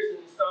appears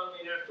in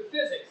Astronomy and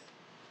Astrophysics.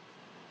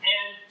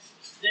 And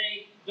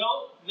they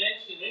don't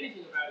mention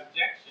anything about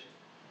ejection.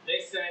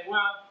 They say,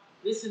 well,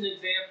 this is an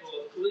example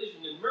of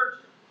collision and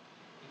merger.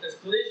 Because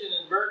collision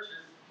and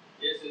merger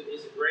is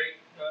a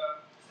great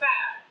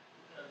fad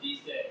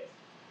these days.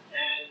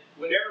 And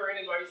whenever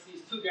anybody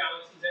sees two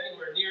galaxies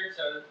anywhere near each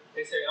other,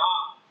 they say,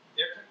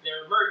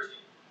 they're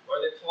merging, or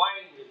they're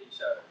colliding with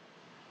each other.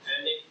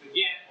 And they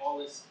forget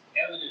all this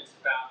evidence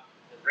about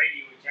the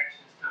radio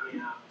ejections coming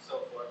out and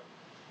so forth.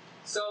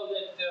 So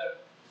that,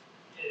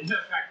 in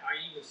fact, I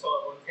even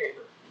saw in one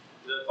paper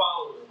the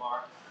following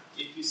remark: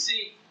 if you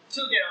see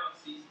two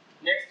galaxies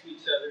next to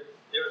each other,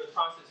 they're in the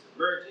process of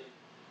merging.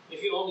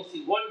 If you only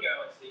see one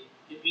galaxy,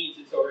 it means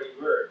it's already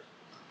merged.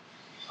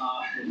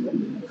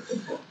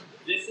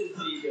 This is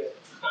the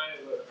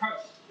kind of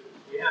approach that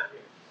we have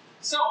here.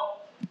 So,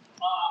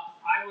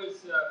 I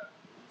was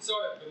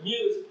sort of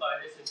amused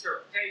by this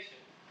interpretation,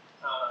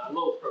 a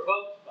little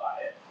provoked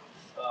by it,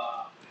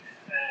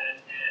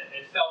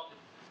 and felt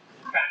that,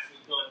 in fact,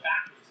 we've gone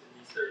backwards in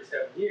these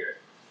 37 years.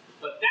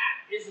 But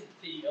that isn't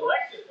the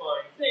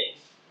electrifying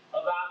thing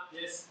about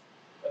this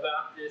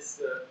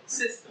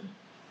system.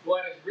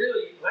 What is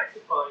really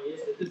electrifying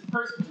is that this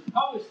person who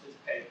published this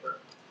paper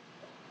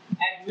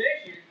had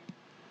measured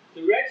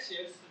the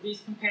redshifts of these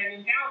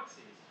companion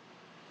galaxies.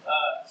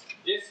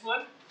 This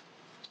one,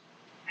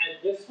 and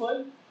this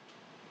one,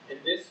 and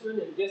this one,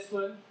 and this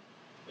one,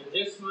 and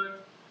this one,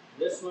 and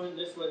this one, and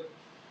this one.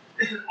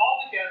 All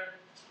together,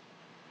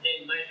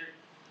 they measured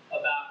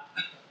about a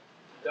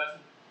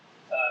dozen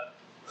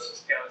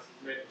galaxies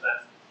in red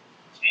class.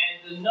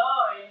 And the 9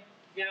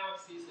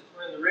 galaxies that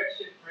were in the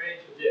redshift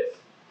range of this,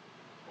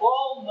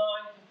 all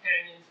 9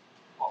 companions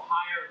were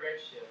higher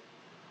redshift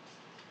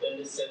than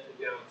this central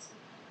galaxy.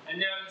 And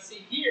now you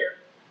see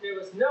here there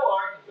was no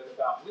argument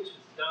about which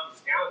was the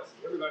dominant galaxy.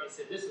 Everybody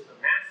said this was a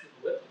massive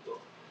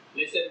elliptical.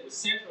 And they said it was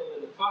central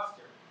in the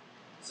cluster,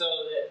 so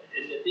that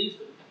these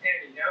were the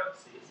companion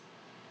galaxies.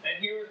 And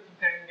here are the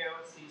companion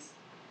galaxies.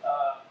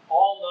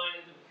 All 9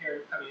 of them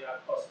appear coming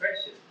out close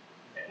redshift.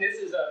 And this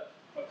is a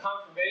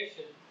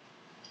confirmation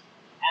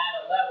at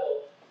a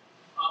level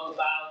of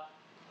about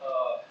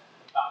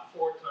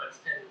 4 times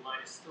 10 to the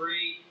minus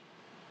 3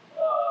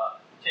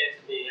 chance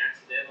of being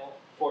accidental,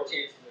 4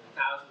 chances in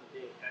 1,000 of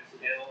being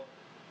accidental.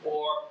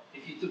 Or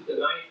if you took the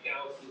 9th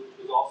galaxy, which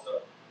was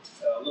also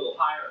a little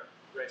higher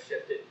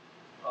redshifted,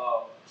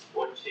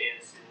 1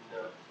 chance in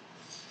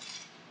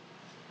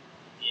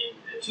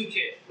 2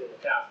 chances in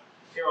 1,000.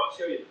 Here I'll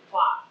show you the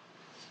plot.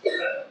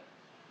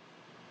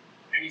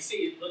 And you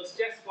see it looks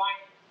just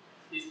like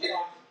these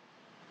plots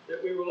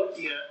that we were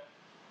looking at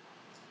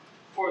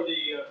for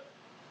the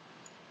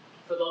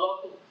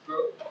local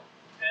group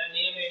and the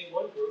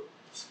M81 group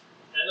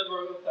and the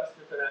Virgo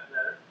cluster for that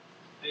matter.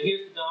 And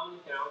here's the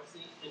dominant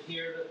galaxy, and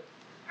here are the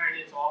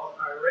planets all of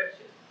higher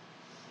redshift.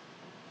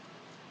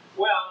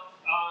 Well,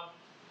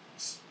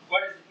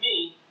 what does it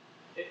mean?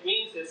 It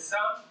means there's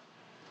some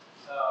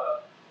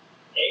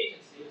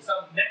agency,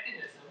 some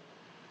mechanism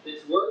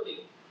that's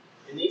working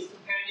in these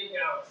companion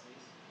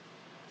galaxies,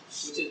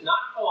 which is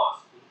not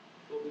philosophy,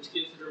 but which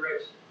gives it a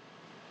redshift.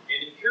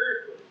 And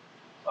empirically,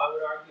 I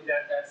would argue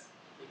that that's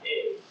the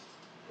age.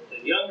 The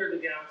younger the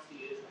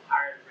galaxy is, the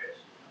higher the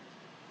redshift.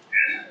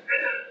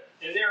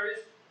 And there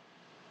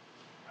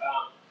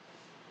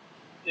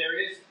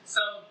is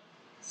some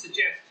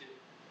suggestion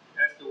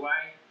as to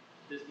why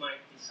this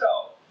might be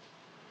so,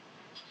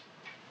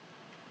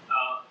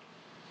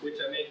 which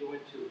I may go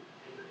into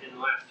in the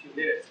last few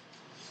minutes.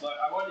 But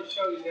I want to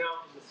show you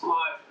now in the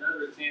slides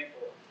another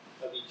example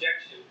of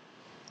ejection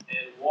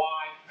and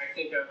why I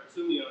think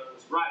Matsumiya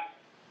was right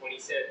when he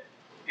said,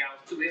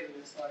 do we have the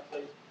next slide,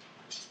 please?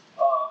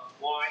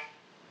 Why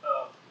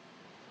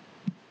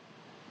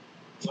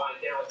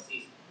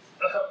galaxies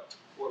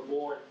were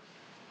born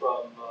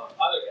from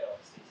other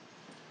galaxies.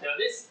 Now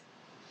this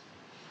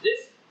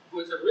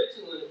was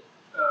originally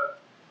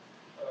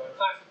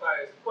classified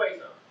as a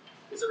quasar.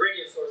 There's a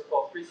radio source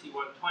called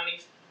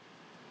 3C120,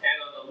 and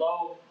on the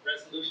low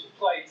resolution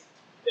plates,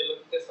 they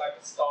look just like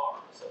a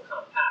star, so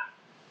compact.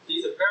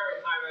 These are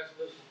very high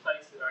resolution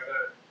plates that I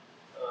got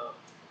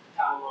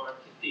Palomar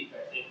Critique,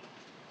 I think,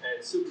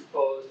 and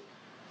superposed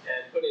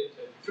and put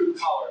into true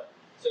color.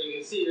 So you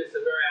can see this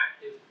is a very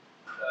active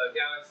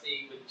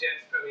galaxy with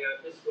jets coming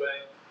out this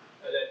way,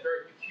 and that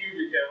very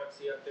peculiar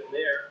galaxy up in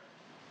there.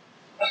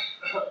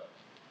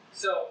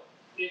 So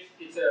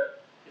it's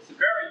a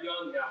very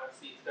young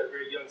galaxy. It's got a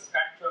very young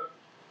spectrum.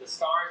 The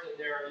stars in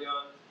there are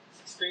young. It's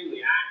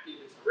extremely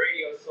active. It's a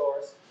radio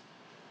source.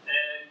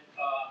 And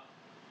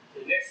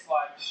the next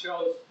slide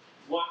shows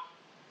what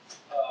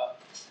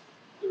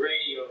the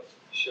radio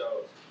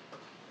shows.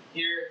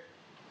 Here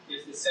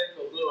is the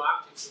central blue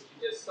object which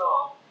you just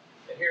saw.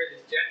 And here are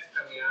these jets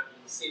coming out. You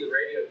can see the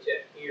radio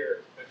jet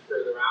here much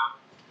further out.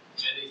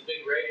 And these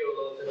big radio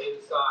lobes on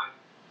either side.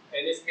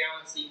 And this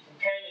galaxy,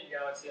 companion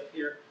galaxy up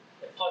here,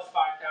 at plus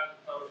 5,000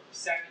 kilometers per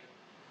second,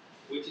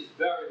 which is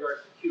very, very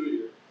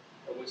peculiar,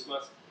 and which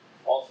must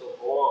also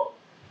belong.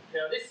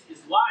 Now this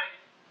is like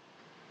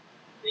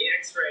the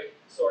X-ray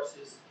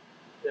sources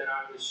that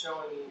I was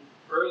showing you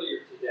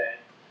earlier today,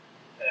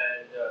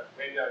 and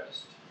maybe I'll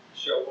just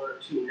show 1 or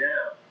 2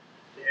 now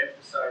to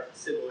emphasize the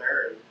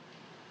similarity.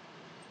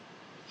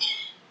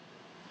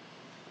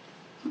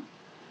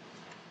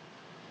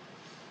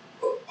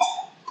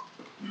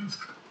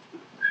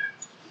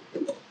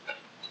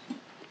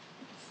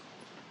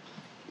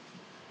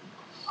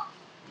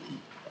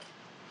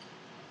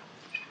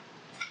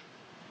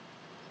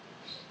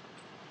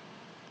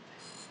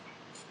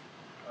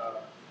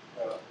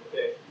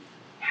 Okay,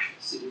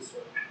 see this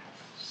one.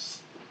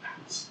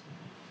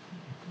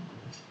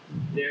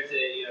 There's a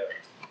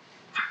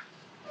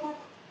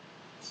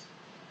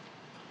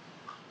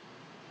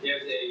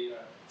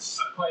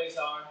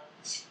quasar.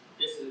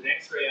 This is an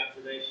X-ray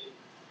observation.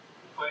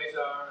 A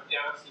quasar, a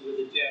galaxy with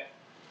a jet,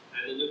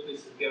 and the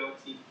nucleus of the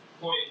galaxy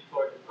pointing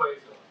toward the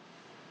quasar.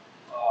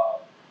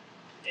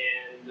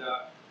 And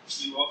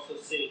you also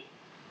see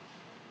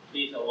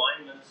these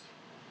alignments.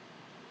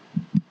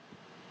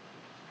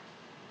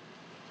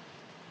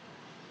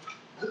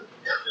 I'll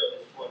show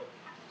this one.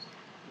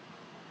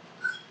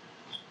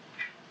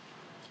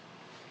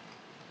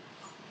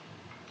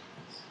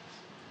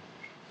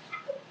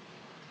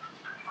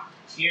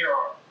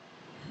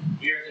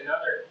 Here's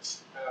another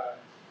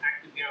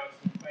active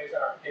galaxy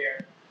quasar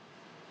pair.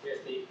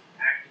 Here's the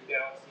active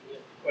galaxy with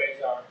the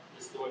quasar,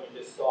 this is the one you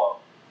just saw.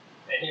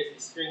 And here's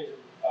these strings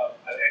of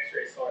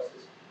X-ray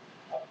sources.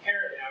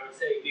 Apparently, I would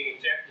say being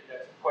ejected,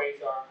 that's a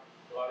quasar.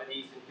 A lot of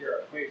these in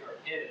here are quasar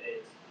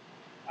candidates.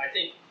 I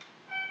think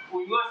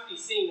we must be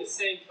seeing the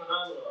same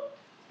phenomenon.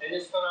 And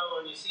this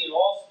phenomenon you see in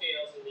all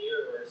scales in the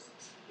universe.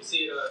 You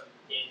see it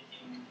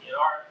in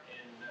our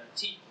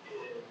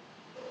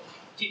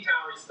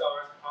T-Tauri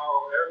stars,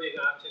 our very big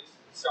objects,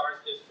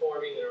 stars just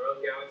forming in our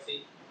own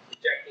galaxy,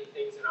 ejecting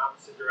things in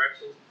opposite directions.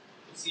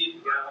 can see it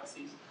in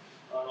galaxies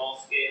on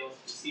all scales.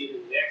 You see it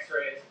in the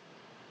X-rays,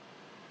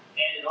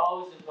 and it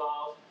always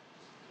involves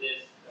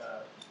this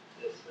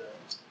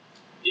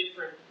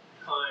different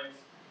kinds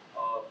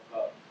of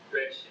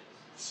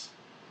redshifts.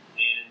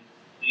 And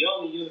the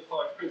only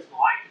uniform principle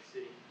I can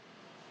see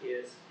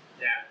is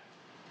that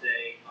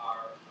they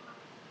are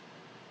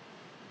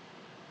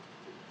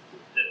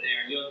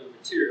younger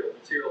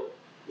material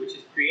which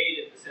is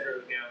created in the center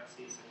of the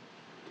galaxies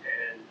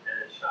and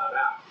shot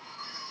out.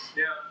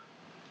 Now,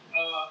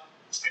 I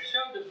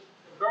showed the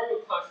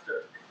Virgo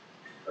cluster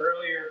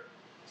earlier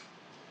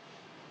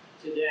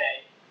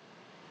today,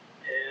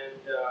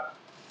 and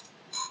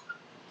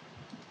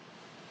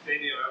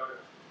maybe I ought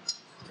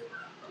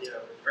to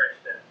refresh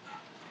that.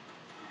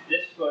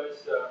 This was,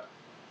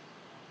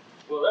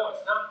 well, no,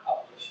 it's not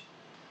published.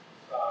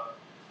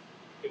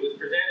 It was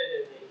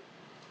presented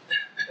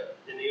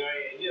in the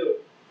IAU,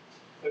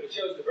 but it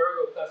shows the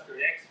Virgo cluster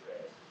in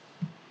X-rays.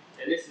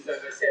 And this is, as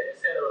I said, the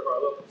center of our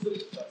local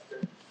supercluster.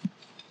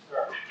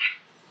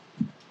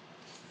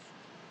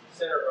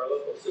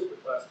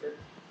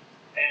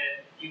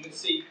 And you can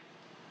see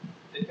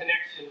the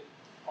connection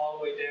all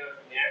the way down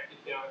from the active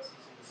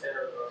galaxies in the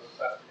center of the Virgo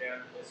cluster down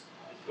to this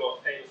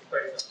most famous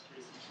Quasar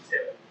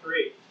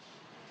 3C273,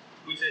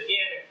 which is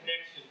again a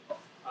connection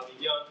of a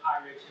young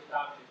high redshift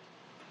object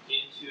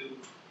into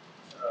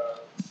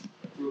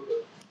a group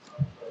of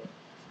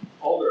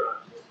older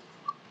objects.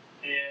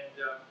 And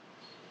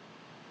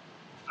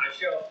I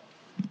show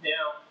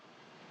now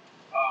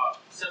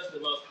some of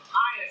the most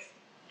highest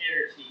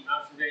energy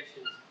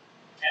observations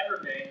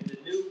ever made in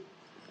the new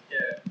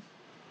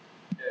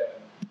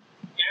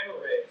gamma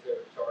ray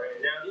observatory.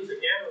 And now these are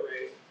gamma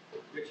rays,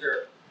 which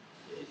are,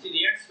 you see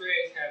the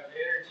X-rays have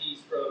energies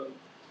from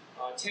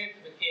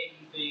 10th of a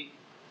keV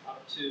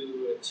up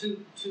to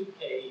 2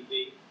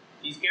 keV.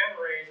 These gamma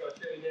rays, I'll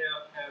show you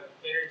now, have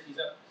energies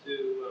up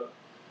to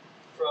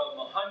from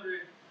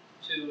 100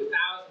 to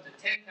 1,000 to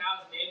 10,000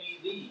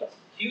 MeVs,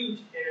 huge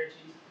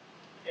energies.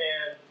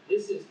 And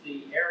this is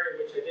the area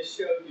which I just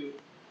showed you,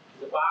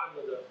 the bottom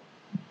of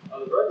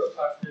the Virgo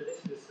cluster. This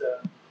is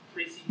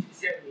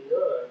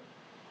 3C279,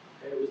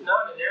 and it was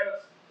not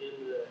announced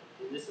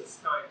in this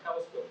sky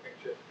telescope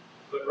picture,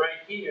 but right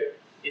here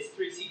is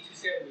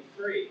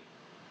 3C273.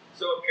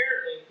 So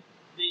apparently,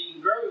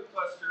 the Virgo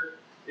cluster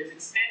is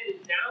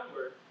extended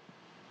downward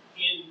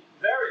in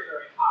very,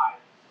 very high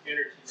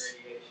energy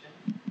radiation,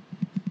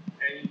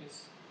 and you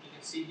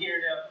can see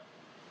here now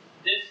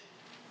this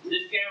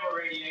gamma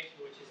radiation,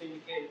 which is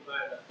indicated by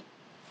the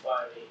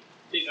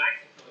big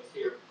isotopes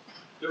here.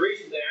 The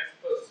reason the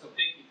isotopes are so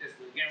big because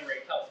the gamma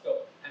ray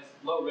telescope has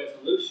low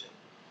resolution,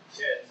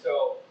 and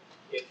so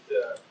it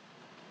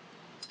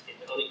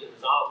only can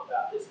resolve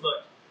about this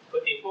much.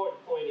 But the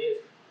important point is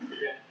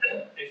that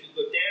as you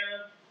go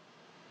down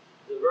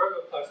the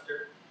Virgo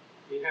cluster,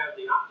 you have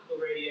the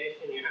optical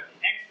radiation, you have the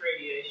X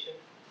radiation,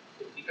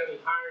 it's becoming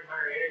higher and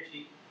higher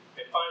energy,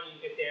 and finally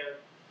you get down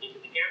into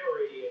the gamma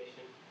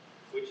radiation,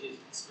 which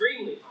is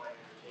extremely high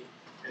energy.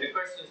 And the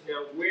question is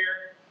now,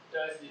 where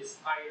does this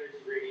high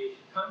energy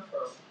radiation come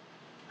from?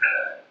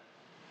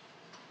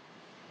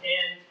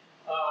 And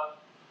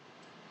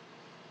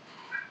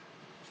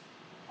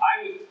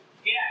I would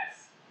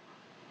guess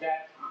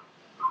that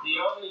the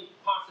only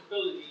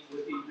possibility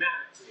would be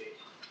matter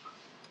creation.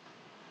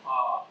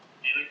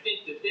 And I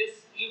think that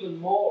this, even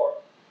more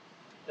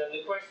than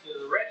the question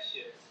of the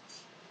redshifts,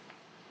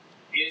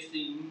 is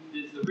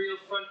the real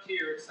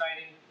frontier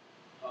exciting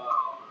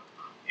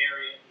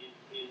area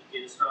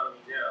in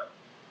astronomy now.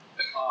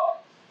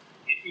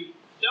 If you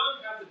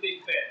don't have the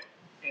Big Bang,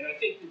 and I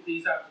think that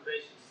these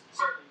observations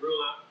certainly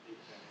rule out the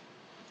Big Bang,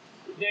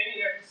 then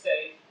you have to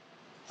say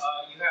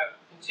you have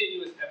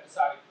continuous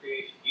episodic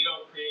creation. You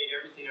don't create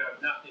everything out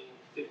of nothing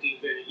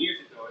 15 billion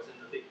years ago, as in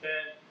the Big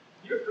Bang.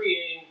 You're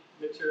creating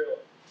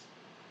material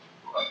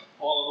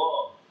all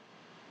along.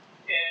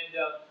 And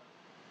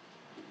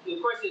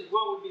the question is,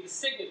 what would be the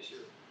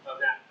signature of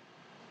that?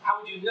 How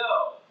would you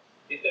know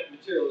if that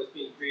material is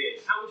being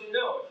created? How would you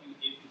know if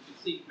you could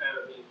see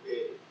matter being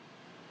created?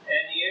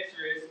 And the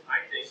answer is,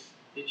 I think,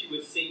 that you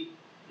would see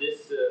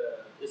this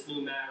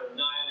new matter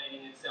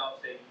annihilating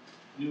itself, say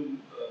new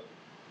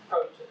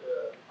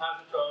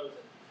positrons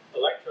and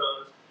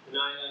electrons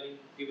annihilating,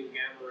 giving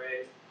gamma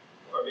rays,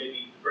 or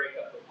maybe break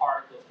up the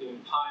particles,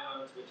 giving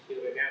pions, which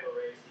give the gamma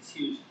rays, these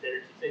huge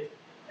energy things.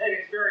 And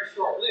it's very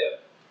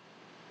short-lived.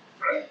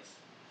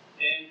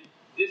 And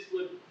this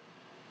would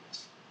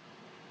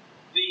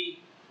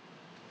be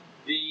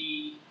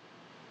the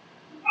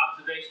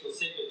observational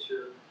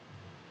signature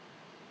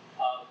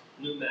of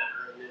new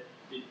matter, and that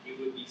you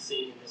would be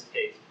seeing in this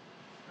case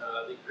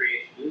the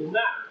creation of new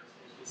matter,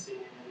 as you're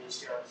seeing in these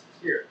galaxies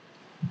here.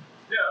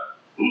 Now,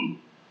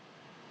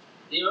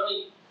 the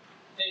only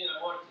thing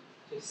I want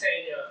to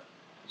say now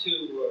to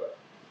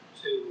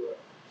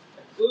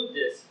conclude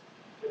this,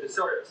 and to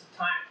sort of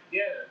tie it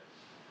together,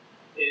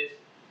 is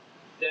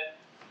that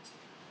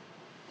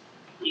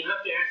you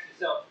have to ask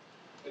yourself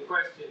the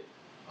question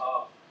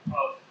of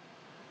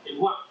in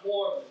what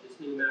form is this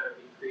new matter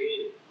being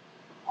created?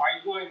 Are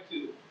you going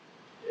to,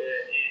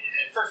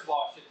 and first of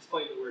all, I should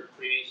explain the word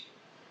creation.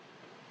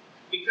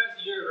 Because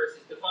the universe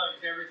is defined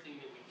as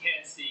everything that we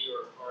can see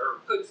or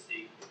could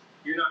see,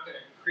 you're not going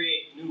to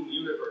create new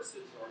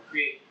universes or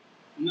create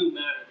new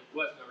matter that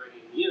wasn't already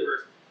in the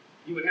universe.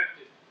 You would have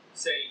to,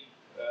 say,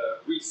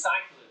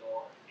 recycle it,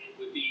 or it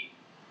would be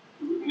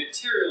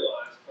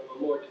materialized from a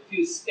more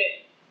diffuse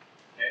state.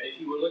 And if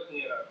you were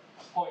looking at a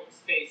point in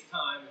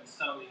space-time and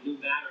suddenly new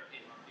matter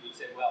came up, you would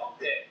say, well,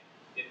 okay,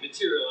 it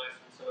materialized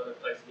from some other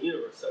place in the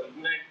universe. So you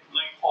might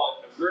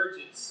call it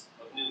emergence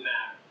of new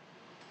matter.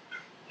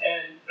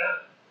 And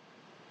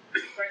the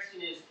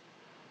question is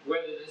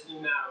whether this new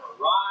matter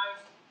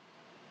arrives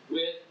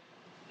with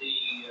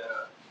the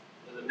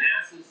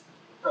masses,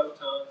 the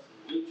protons,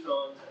 and the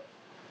neutrons,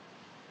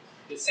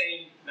 the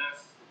same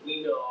masses that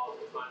we know all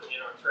the time in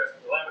our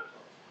terrestrial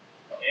laboratories.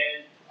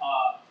 And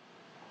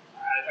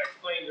as I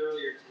explained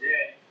earlier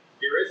today,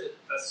 there is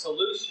a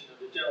solution of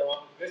the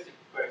general relativistic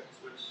equations,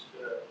 which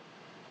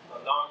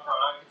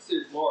I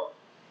consider more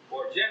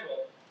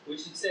general,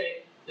 which should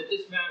say that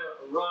this matter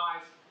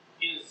arrives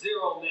in a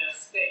zero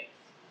mass state.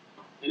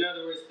 In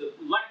other words, the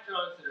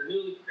electrons that are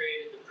newly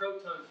created, the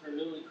protons that are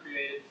newly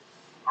created,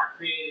 are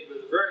created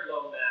with a very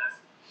low mass,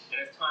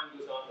 and as time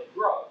goes on, they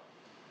grow.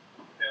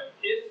 Now,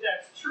 if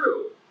that's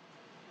true,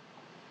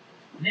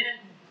 then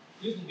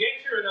you can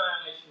get your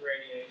annihilation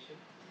radiation.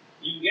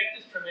 You can get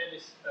this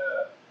tremendous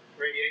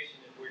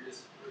radiation that we're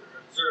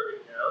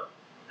observing now,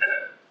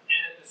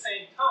 and at the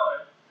same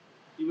time,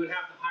 you would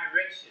have the high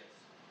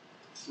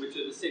redshifts, which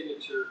are the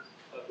signature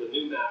of the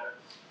new matter,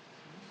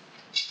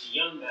 the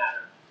young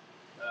matter,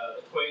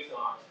 the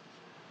quasars,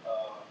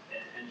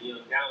 and the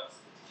young galaxies.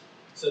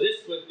 So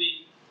this would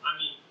be,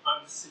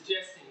 I'm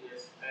suggesting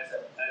this as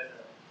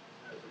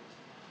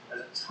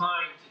a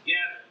tying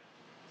together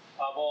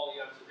of all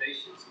the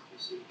observations that you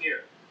see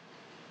here.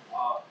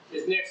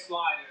 This next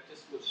slide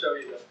just will show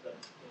you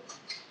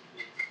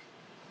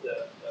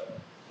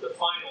the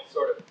final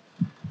sort of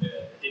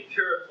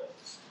empirical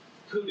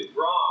coup de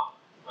grace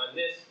on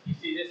this. You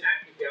see this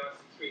active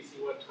galaxy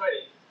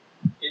 3C120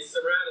 is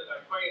surrounded by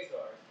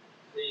quasars,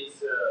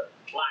 these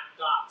black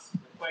dots,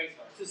 the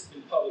quasars. This has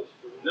been published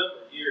for a number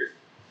of years,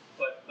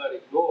 but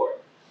ignored.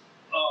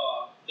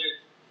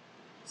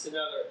 It's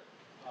another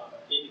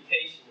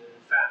indication that,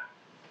 in fact,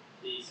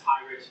 these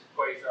high redshift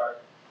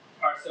quasars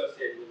are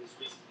associated with this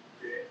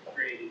recently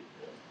created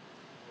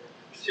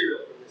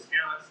material from this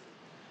galaxy.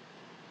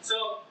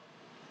 So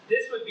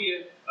this would be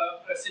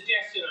a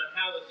suggestion on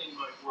how the thing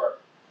might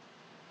work.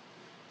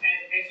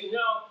 As you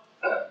know,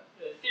 the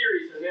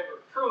theories are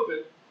never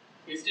proven.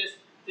 It's just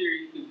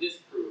theory you can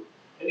disprove.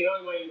 And the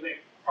only way you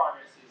make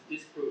progress is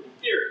disproving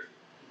theories.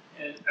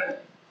 And I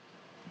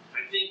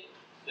think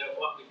that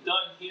what we've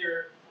done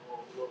here, or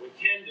what we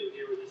can do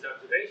here with these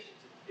observations,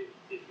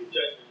 if your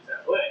judgment is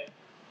that way,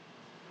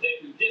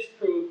 that we've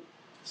disproved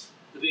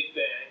the Big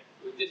Bang,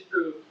 we've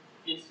disproved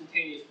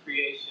instantaneous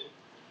creation,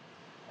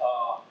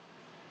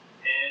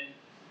 and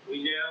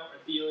we now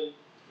are dealing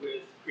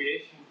with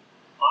creation,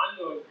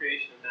 ongoing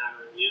creation of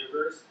matter in the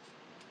universe,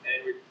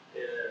 and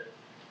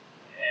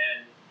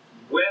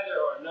whether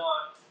or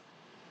not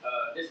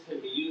this can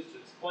be used to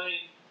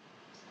explain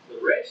the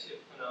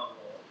redshift phenomenon,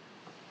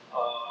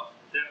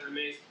 that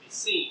remains to be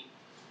seen.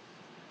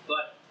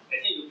 But I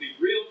think it would be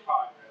real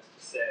progress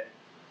to say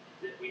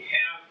that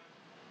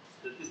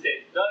that this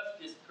data does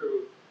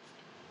disprove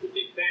the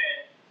Big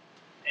Bang,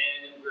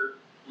 and that we're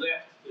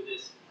left with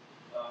this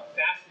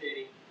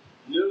fascinating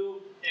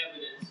new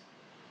evidence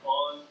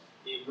on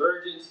the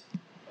emergence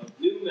of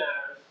new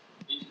matter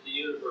into the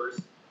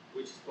universe,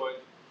 which is going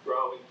to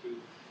grow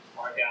into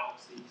our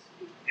galaxies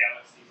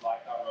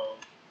like our own,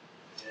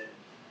 and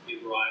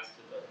give rise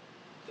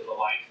to the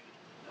life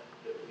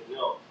that we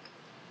know.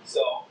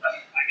 So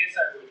I guess I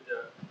would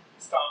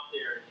stop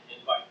there and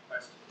invite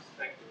questions.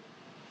 Thank you.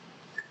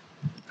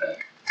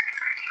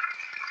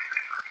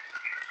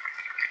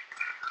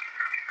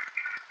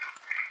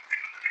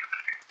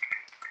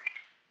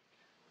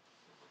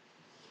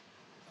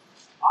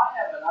 I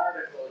have an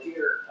article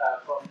here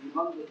from the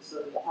London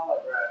Sunday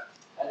Telegraph,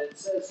 and it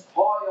says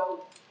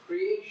Hoyle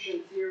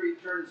creation theory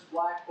turns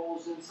black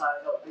holes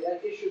inside out. I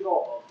guess you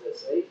know about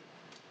this, eh?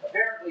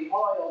 Apparently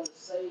Hoyle is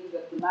saying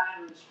that the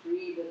matter is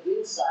created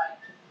inside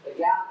the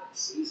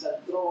galaxies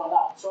and thrown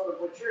out, sort of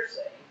what you're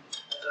saying,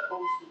 as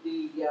opposed to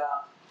the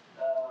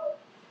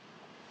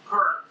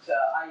current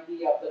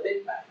idea of the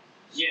Big Bang.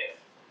 Yes.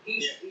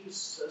 He's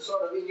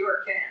sort of in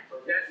your camp, or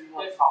whatever you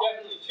want That's to call it.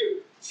 definitely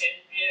true.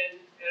 And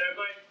I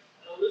might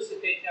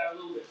elucidate that a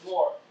little bit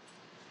more.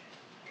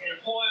 And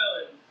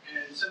Hoyle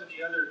and some of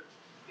the other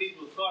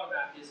people who thought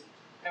about this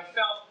have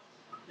felt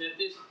that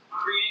this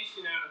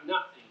creation out of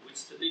nothing,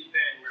 which the Big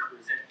Bang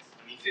represents,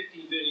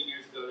 15 billion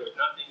years ago there was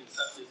nothing and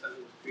suddenly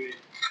something was created,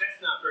 that's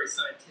not very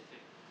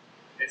scientific.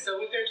 And so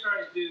what they're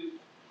trying to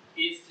do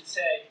is to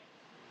say,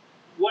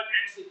 what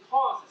actually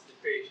causes the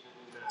creation of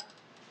new matter?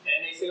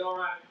 And they say, all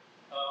right,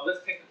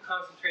 let's take a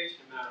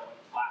concentration of matter,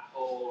 like a black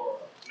hole or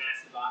a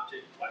massive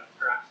object, like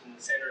perhaps in the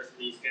centers of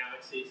these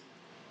galaxies,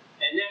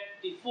 and that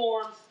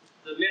deforms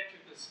the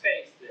metric of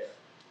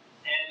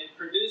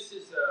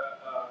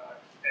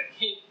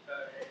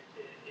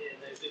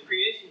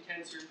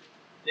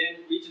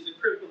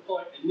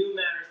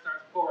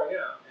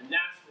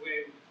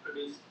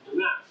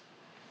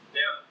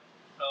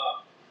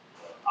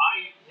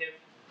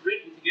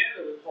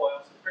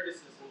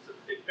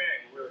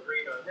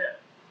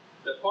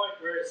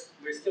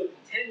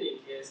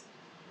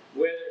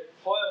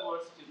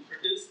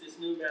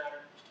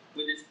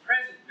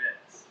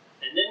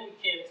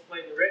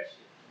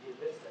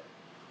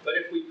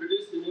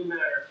produce the new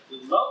matter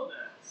with low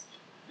mass,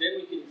 then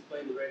we can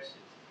explain the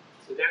redshift.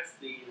 So that's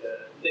the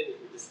thing that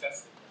we're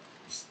discussing.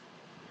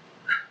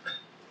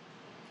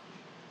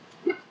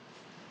 I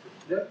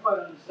don't quite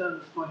understand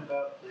this point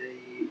about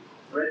the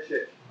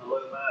redshift and the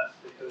low mass,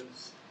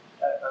 because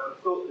I would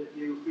have thought that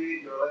you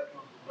create your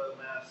electrons with low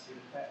mass, you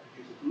in fact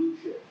produce a blue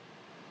shift.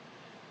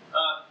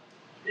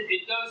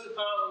 It goes the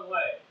following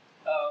way.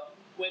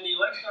 When the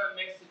electron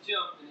makes the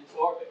jump in its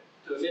orbit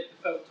to emit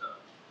the photon,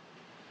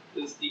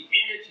 because the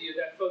energy of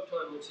that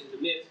photon which it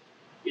emits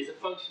is a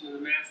function of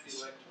the mass of the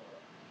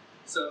electron.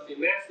 So if the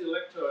mass of the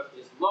electron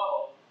is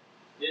low,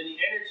 then the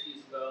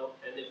energy is low,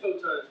 and the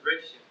photon is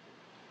redshifted.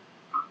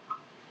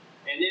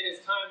 And then as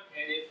time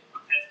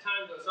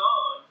goes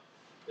on,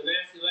 the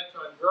mass of the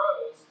electron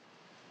grows,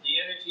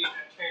 the energy of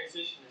that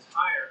transition is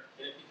higher,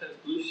 and it becomes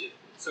blue shifted.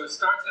 So it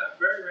starts out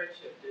very red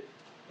shifted.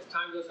 As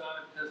time goes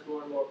on, it becomes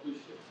more and more blue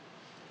shifted.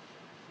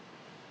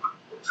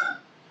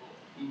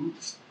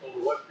 Over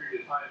what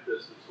period of time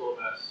does this low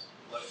mass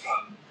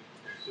electron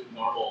assume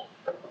normal,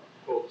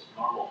 quotes,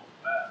 normal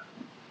mass?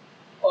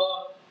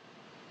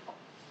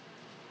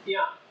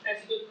 Yeah,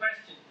 that's a good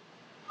question.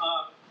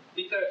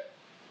 Because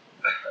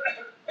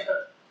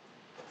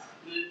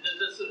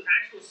the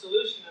actual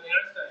solution of the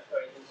Einstein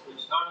equations,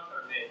 which Halton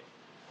Arp made,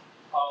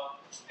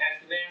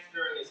 has the mass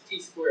varying as t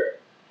squared.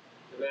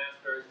 The mass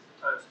varies as the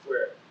time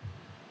squared.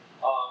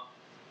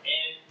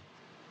 And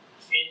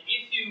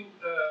if you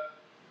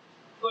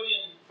put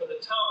in for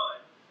the time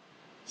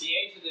the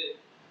age of the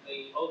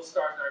old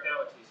stars in our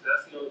galaxy, so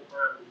that's the only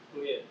parameter you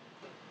put in,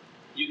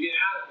 you get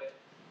out of it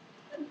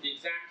the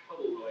exact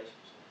Hubble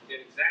relationship. You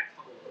get exact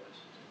Hubble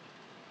relationship.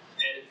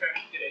 And in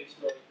fact, you get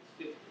H0 equals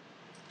 50.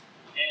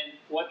 And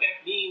what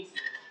that means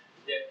is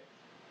that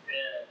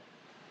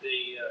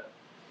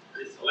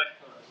this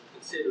electron that we're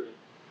considering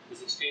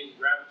is exchanging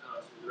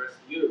gravitons with the rest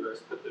of the universe,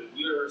 but the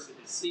universe that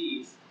it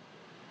sees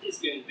is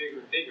getting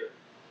bigger and bigger.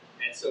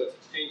 And so it's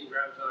exchanging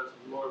gravitons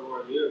with more and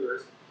more in the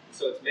universe,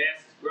 so its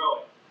mass is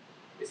growing.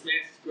 Its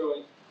mass is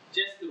growing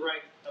just the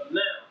right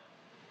amount,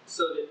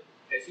 so that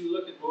as you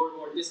look at more and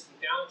more distant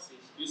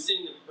galaxies, you're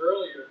seeing them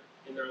earlier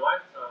in their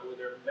lifetime when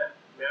their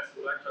mass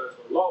of electrons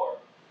were lower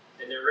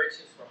and their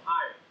redshifts were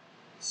higher.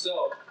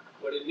 So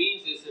what it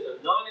means is in a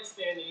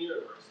non-expanding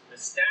universe, in a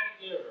static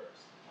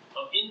universe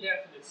of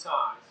indefinite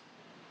size,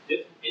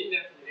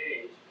 indefinite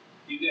age,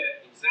 you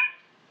get an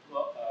exact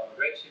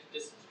redshift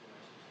distance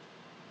relationship.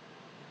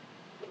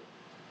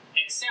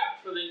 Except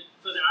for the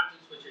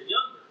objects which are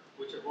younger,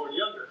 which are born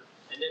younger,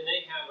 and then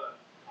they have a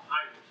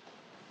high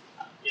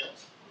redshift.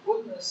 Yes?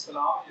 Wouldn't this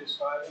phenomenon you're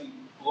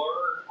describing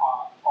blur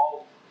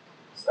all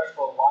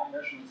spectral line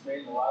measurements made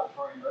in the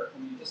laboratory on Earth? I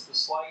mean, just the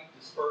slight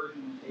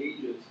dispersion in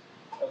ages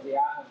of the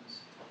atoms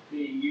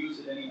being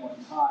used at any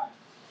one time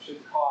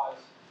should cause,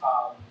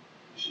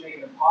 should make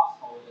it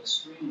impossible with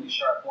extremely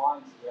sharp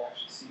lines that we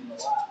actually see in the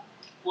lab.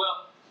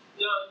 Well,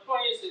 no, the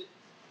point is that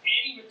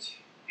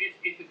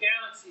if a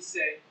galaxy,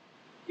 say,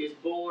 is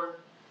born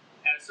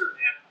at a certain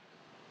epoch,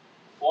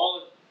 all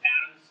of the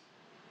atoms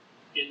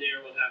in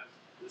there will have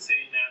the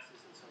same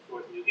masses and so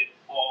forth, and you'll get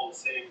all the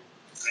same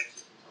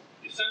redshifts and so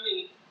forth. If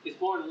something is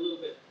born a little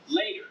bit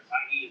later,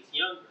 i.e. it's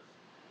younger,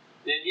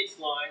 then its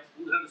lines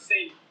will have the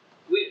same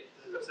width,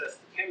 that's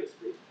the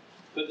chemistry,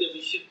 but they'll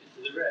be shifted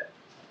to the red.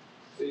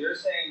 So you're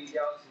saying the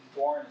galaxy is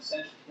born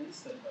essentially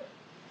instantly.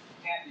 It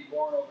can't be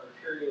born over a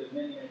period of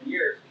many, many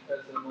years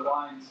because then the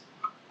lines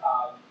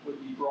would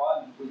be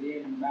broadened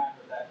within the matter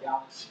of that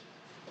galaxy.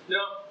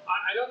 No,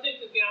 I don't think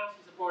the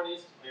galaxies are born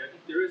instantly. I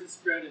think there is a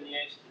spread in the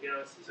age of the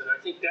galaxies, and I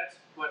think that's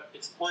what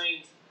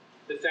explains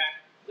the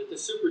fact that the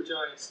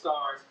supergiant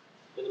stars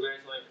in the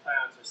Magellanic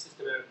clouds are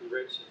systematically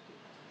redshifted.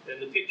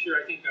 And the picture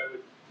I think I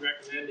would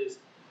recommend is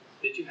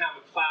that you have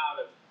a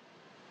cloud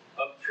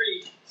of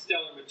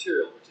pre-stellar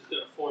material, which is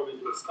going to form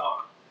into a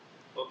star.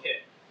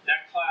 Okay,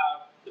 that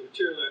cloud, the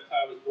material in that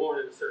cloud was born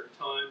at a certain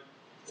time,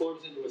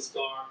 forms into a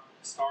star.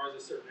 The star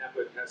is a certain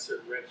epoch, has a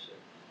certain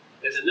redshift.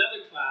 There's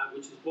another cloud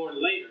which is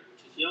born later,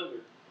 which is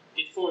younger.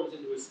 It forms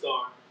into a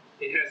star.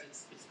 It has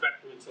its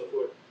spectrum and so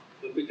forth.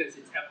 But because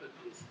its epoch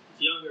is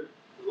younger,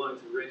 the lines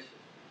are redshift.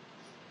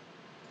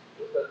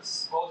 But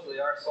supposedly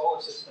our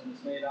solar system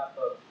is made up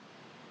of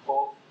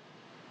both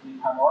the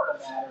primordial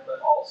matter,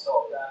 but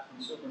also that from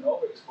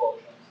supernova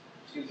explosions,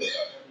 the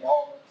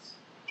elements.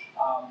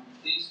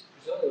 These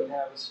presumably would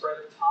have a spread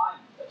of time,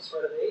 a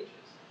spread of ages.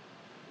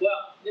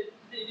 Well,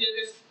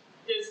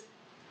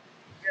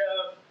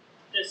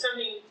 there's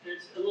something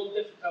that's a little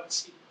difficult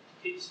to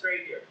keep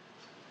straight here.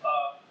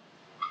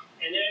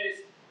 And that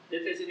is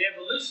that there's an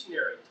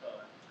evolutionary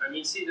time. I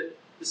mean, see, the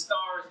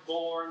star is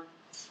born,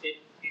 it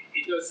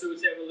goes through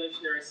its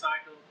evolutionary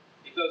cycle,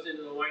 it goes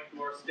into the white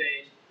dwarf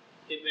stage,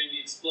 it maybe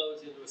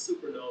explodes into a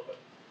supernova.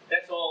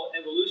 That's all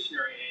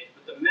evolutionary age,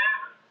 but the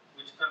matter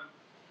which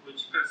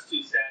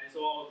constitutes that is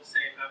all of the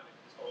same epoch,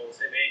 it's all the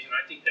same age, and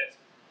I think that's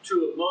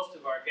true of most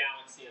of our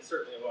galaxy and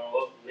certainly of our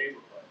local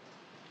neighborhood.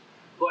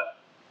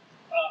 But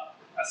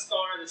a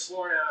star that's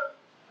born out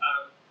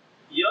of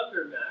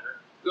younger matter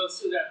goes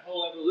through that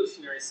whole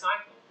evolutionary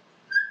cycle,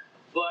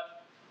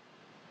 but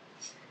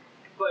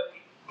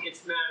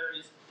its matter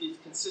is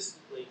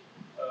consistently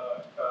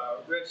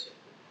redshifted.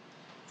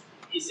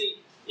 You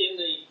see, in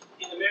the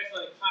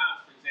magnetic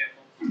clouds, for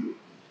example,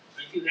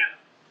 if you have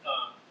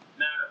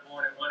matter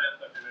born at one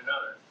epoch and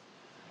another,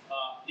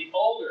 the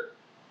older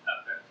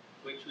epoch,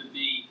 which would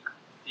be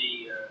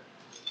the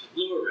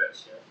bluer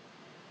redshift,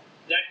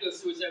 that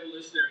goes through its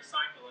evolutionary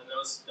cycle, and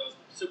those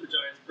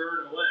supergiants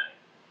burn away,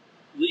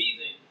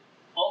 leaving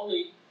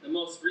only the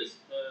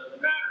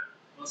matter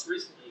most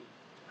recently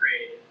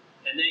created,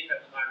 and they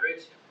have a high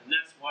redshift, and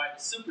that's why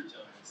the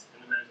supergiants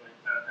in the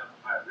magnetic cloud have a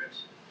high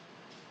redshift.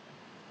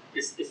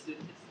 It's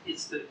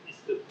the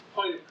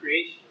point of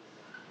creation of the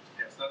matter.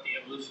 Yeah, it's not the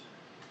evolutionary.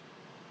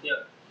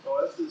 Yeah. So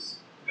as this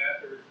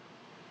matter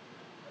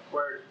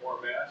acquires more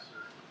mass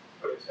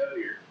or gets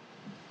heavier,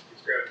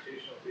 its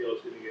gravitational field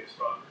is going to get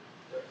stronger.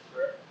 Is that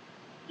correct?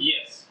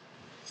 Yes.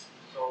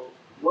 So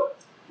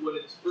when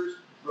it's first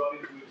brought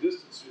into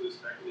existence through this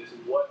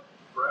mechanism, what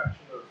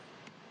fraction of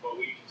what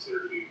we consider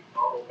to be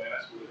normal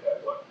mass would it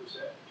have? 1%,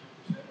 2%,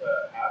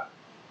 half?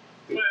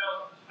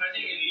 Well, I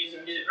think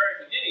in the very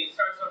beginning, it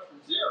starts off from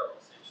zero,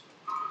 essentially.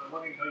 I'm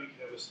wondering how you can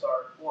have a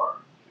star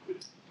form if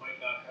it might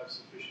not have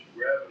sufficient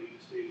gravity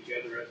to stay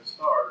together as a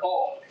star.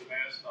 Oh, the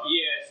mass not.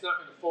 Yeah, it's not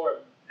going to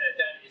form.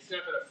 It's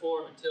not going to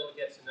form until it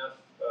gets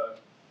enough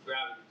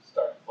gravity to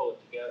start to pull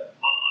it together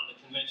on the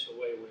conventional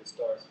way when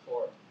stars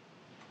form.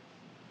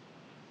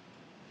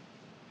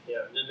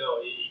 Yeah,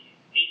 no,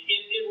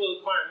 it will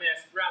acquire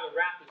mass rather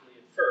rapidly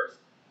at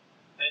first,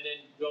 and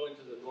then go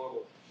into the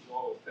normal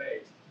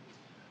phase.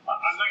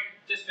 I might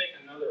just make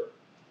another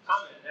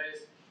comment, and that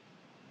is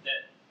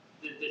that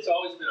it's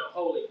always been a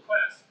holy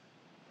quest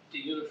to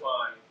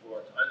unify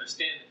or to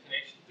understand the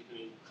connection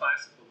between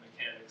classical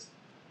mechanics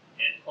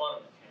and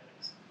quantum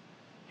mechanics.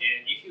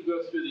 And if you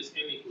go through this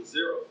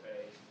m=0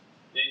 phase,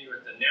 then you're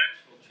at the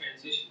natural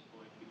transition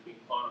point between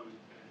quantum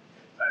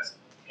and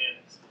classical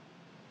mechanics.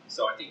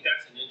 So I think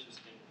that's an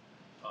interesting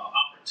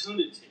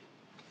opportunity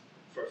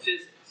for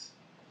physics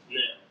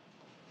now.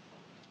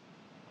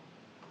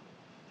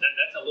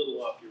 That's a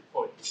little off your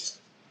point.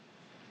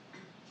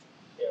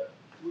 Yeah.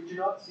 Would you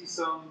not see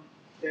some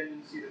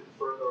tendency that the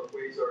further a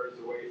quasar is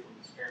away from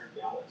its parent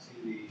galaxy,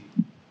 the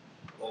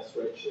less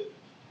redshift?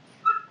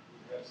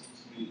 Perhaps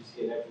seems to me to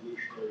see an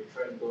evolutionary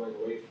trend going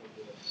away from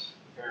the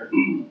parent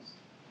galaxy.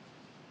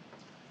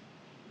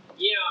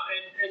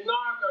 Yeah, and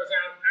Narc has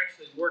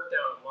actually worked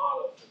out a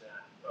model for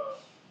that,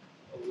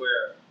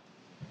 where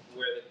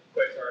the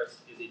quasar is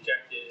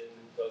ejected and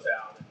goes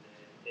out and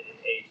it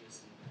ages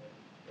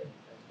and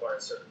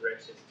acquires certain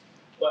redshift.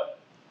 But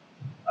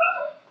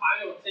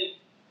I don't think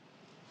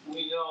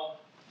we know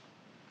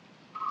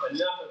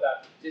enough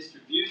about the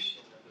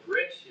distribution of the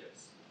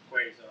redshifts of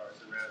quasars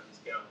around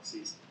these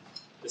galaxies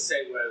to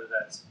say whether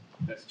that's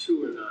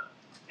true or not.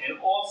 And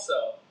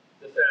also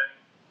the fact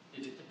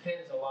that it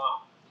depends a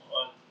lot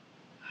on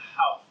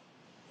how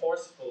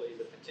forcefully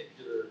the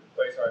particular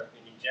quasar has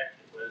been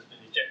ejected, whether it's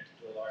been ejected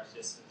to a large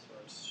distance or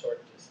a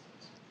short distance.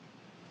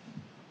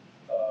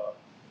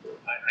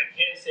 I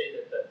can say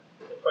that the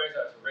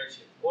quasars of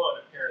redshift 1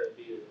 appear to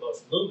be the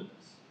most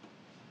luminous,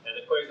 and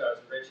the quasars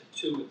of redshift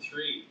 2 and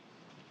 3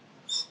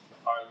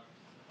 are,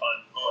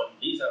 on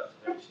these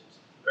observations,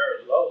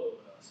 very low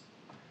luminosity.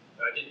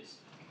 Now, I didn't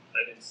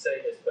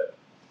say this, but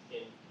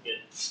in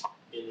this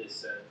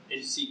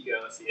NGC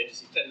galaxy,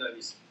 NGC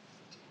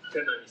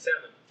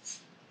 1097,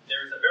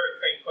 there is a very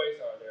faint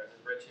quasar there in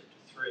redshift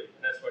 3,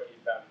 and that's what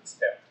you'd about to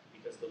expect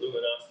because the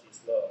luminosity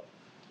is low,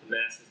 the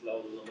mass is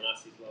low, the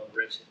luminosity is low, the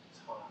redshift is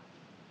high.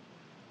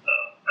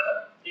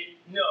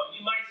 No,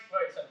 you might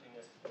find something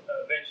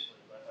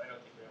eventually, but I don't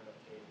think we have enough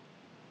data.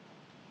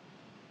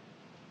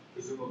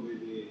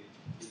 Presumably the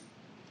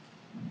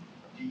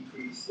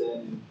decrease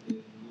then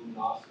in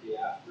luminosity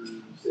after Z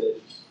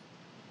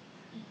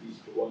decrease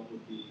to 1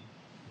 would be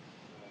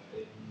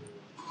in the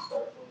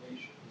star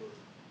formation, or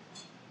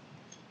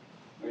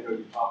I know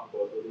you talked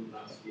about the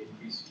luminosity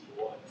increasing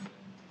to 1 and then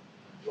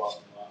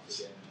dropping off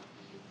again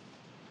after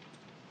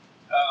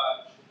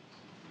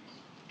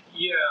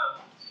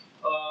Yeah.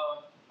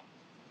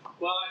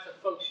 Well, that's a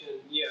function.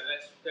 Yeah,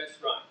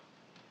 that's right.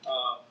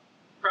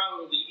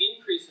 Probably the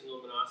increase in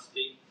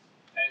luminosity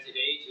as it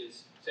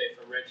ages, say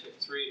from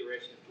redshift 3 to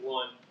redshift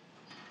 1,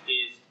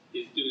 is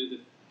due to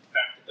the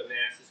fact that the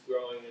mass is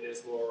growing and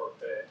there's more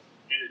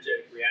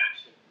energetic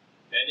reaction,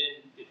 and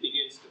then it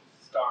begins to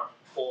start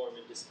form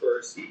and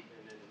disperse, and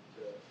then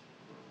it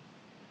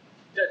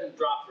doesn't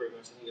drop very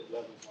much. I think it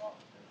levels off.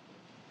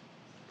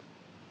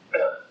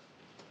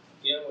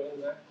 Yeah, what is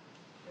that?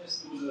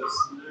 Yes, there was a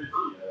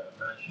similarity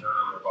mentioned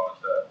earlier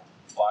about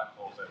black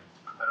holes and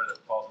matter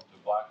that falls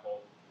into a black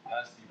hole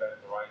past the event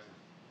horizon.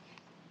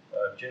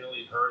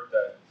 Generally heard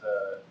that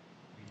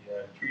we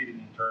treat it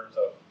in terms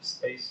of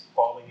space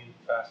falling in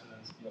faster than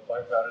the speed of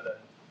light rather than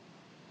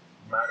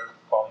matter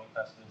falling in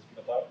faster than the speed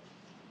of light.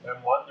 And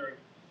I'm wondering,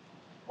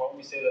 when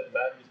we say that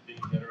matter is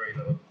being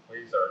generated out of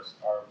quasars,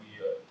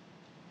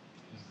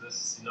 is this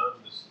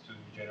synonymous to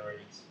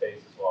generating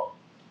space as well?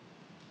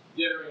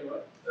 Generating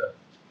what?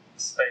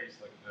 Space,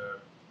 like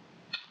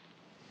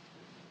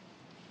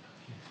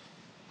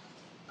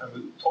I'm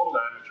a total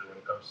amateur when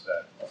it comes to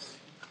that.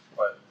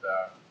 But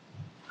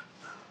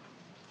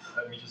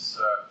let me just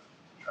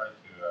try to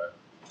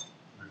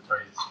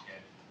rephrase this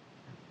again.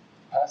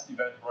 Past the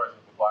event horizon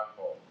of the black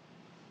hole,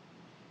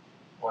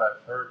 what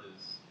I've heard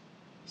is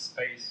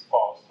space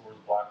falls towards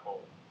the black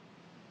hole.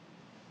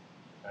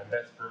 And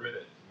that's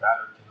permitted.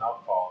 Matter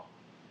cannot fall.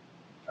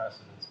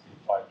 Precedence be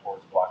applied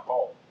towards the black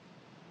hole.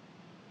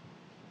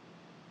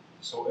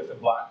 So if a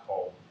black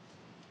hole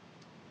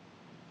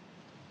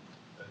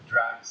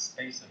drags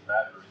space and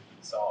matter into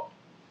itself,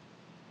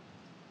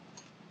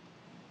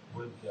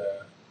 would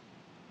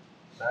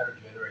matter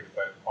generated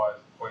by a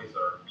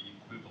quasar be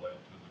equivalent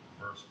to the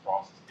reverse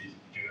process,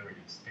 basically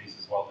generating space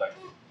as well, like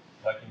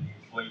in the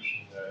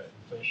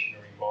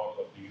inflationary model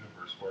of the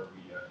universe, where we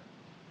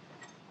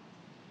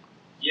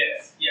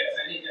Yes,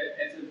 I think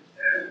that's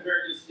a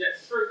very good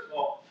suggestion. First of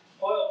all,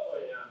 Hoyle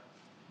pointed out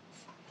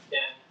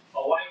that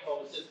a white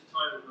hole is just a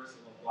time reversal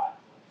of a black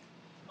hole.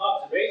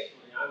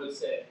 Observationally, I would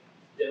say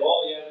that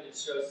all the evidence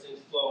shows things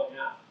flowing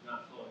out,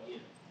 not flowing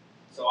in.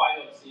 So I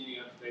don't see any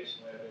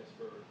observational evidence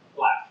for a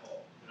black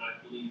hole, and I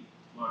believe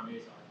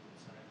Marmay's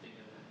arguments are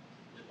thinking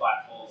that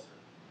black holes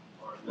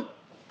are not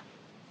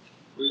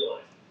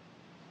realized.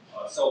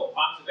 So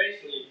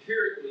observationally,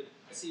 empirically,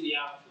 I see the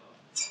outflow.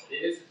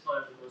 It is a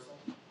time reversal.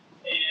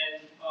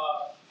 And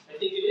I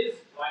think it is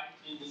like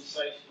in the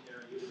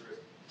inflationary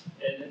universe.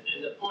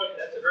 And the point,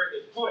 that's a very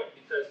good point,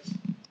 because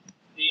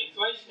the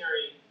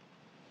inflationary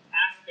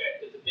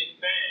aspect of the Big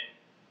Bang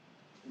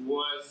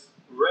was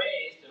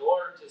raised in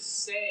order to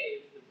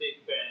save the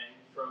Big Bang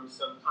from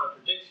some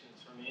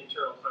contradictions, from the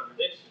internal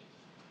contradictions.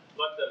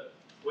 But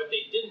what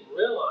they didn't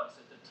realize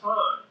at the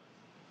time,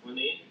 when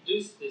they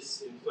introduced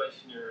this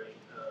inflationary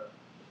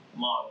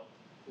model,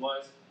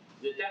 was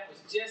that was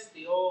just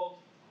the old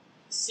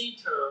C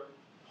term,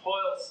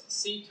 Hoyle's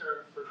C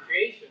term for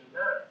creation of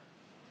matter.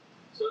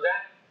 So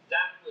that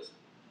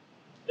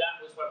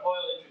was what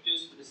Hoyle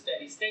introduced for the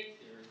steady state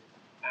theory,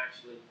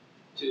 actually,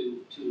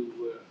 to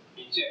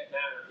inject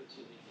matter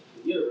into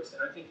the universe.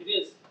 And I think it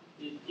is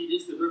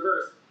the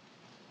reverse.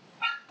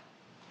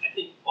 I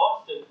think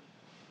often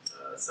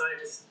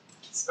scientists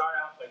start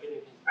out by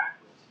getting things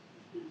backwards.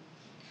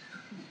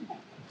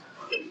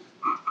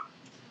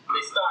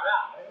 They start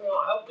out. I don't know.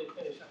 I hope they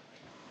finish up.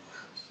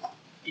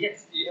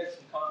 Yes. You had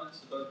some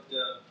comments about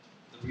the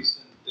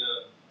recent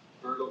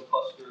Virgo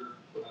cluster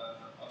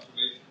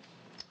observations.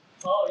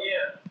 Oh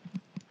yeah.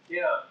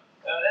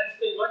 That's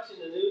been much in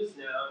the news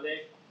now, and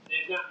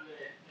they've gotten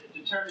a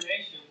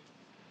determination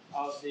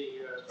of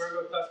the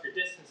Virgo cluster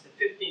distance at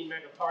 15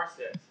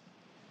 megaparsecs,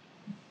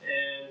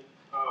 and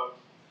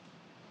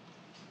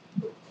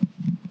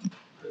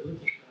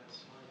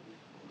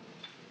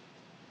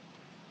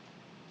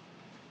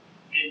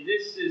and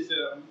this is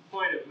a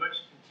point of much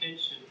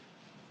contention.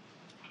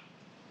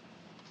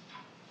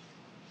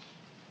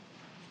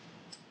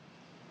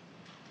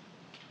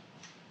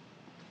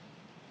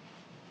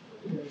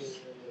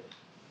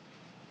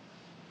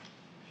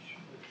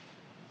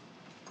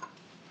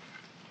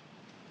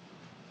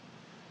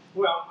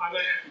 Well, I'm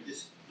going to have to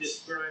just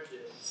describe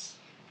this.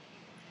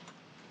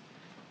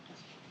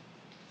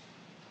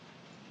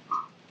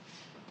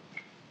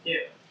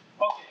 Yeah.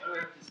 Okay, I'm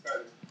going to have to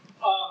describe this.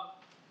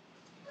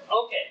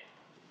 Okay.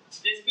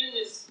 There's been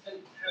this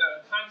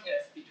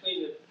contest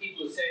between the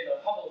people who say the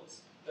Hubble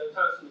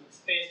constant of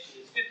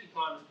expansion is 50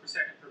 kilometers per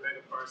second per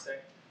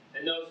megaparsec,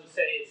 and those who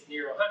say it's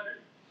near 100.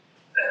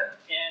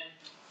 And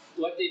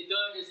what they've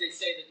done is they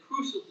say the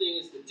crucial thing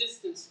is the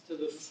distance to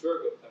the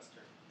Virgo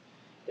cluster.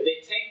 And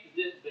they take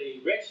the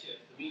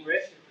redshift, the mean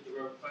redshift of the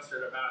Virgo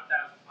cluster at about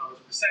 1,000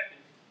 kilometers per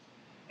second,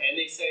 and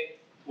they say,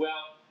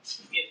 well,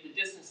 if the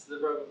distance to the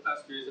Virgo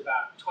cluster is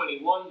about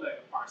 21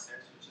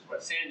 megaparsecs, which is what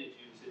Sandage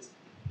uses,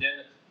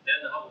 then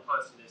the Hubble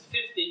constant is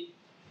 50.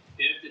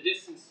 And if the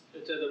distance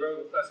to the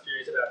Virgo cluster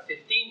is about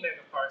 15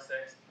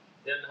 megaparsecs,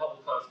 then the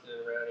Hubble constant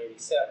is around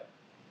 87.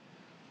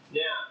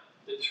 Now,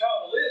 the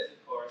trouble is,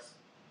 of course,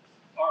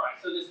 all right,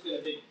 so there's been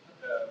a big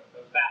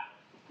battle.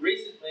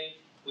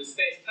 Recently, with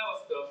Space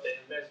Telescope, they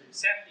have measured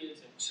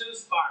Cephians in 2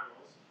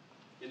 spirals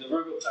in the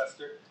Virgo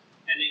cluster,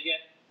 and they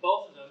get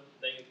both of them,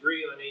 they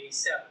agree on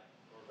 87,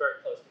 or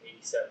very close to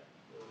 87,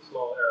 with a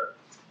small error.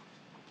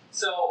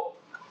 So,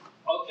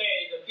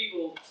 okay, the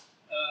people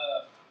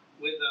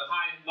with the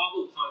high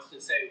Hubble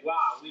constant say,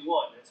 wow, we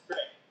won, that's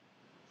great.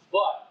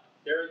 But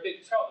they're in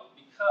big trouble,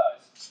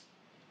 because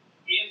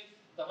if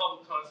the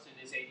Hubble constant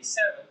is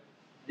 87,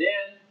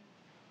 then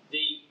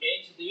the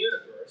age of the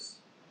universe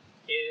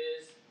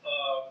is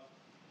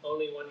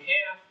only 1/2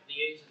 the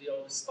age of the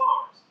oldest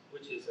stars,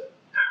 which is a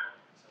paradox.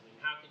 I mean,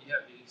 how can you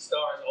have the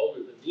stars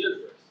older than the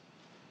universe?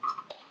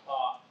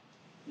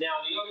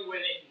 Now, the only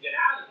way they can get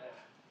out of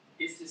that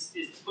is to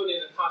put in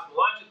a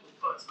cosmological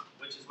constant,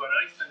 which is what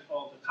Einstein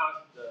called the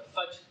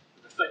fudge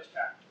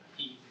factor.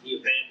 He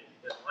abandoned it,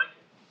 he doesn't like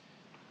it.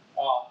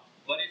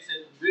 But it's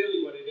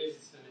really what it is.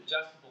 It's an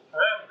adjustable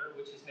parameter,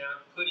 which is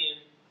now put in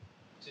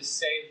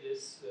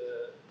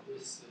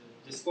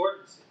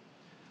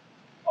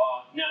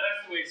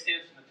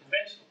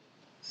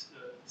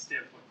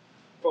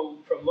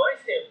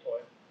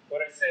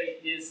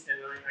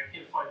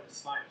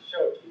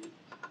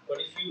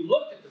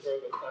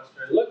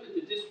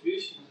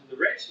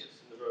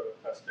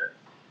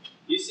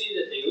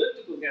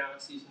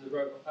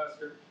vertical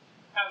cluster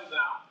have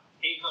about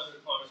 800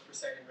 kilometers per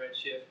second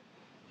redshift.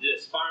 The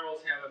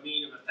spirals have a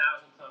mean of 1,000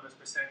 kilometers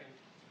per second.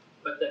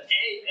 But the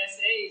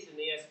SAs and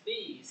the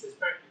SBs is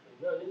practically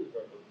none in the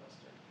vertical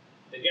cluster.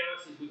 The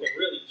galaxies we can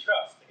really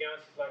trust, the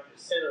galaxies like the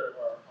center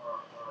of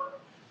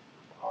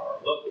our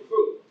local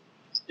group,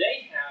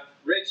 they have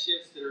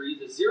redshifts that are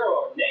either 0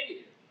 or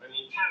negative, I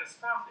mean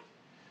catastrophic.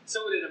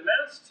 So what it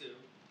amounts to,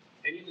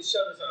 and you can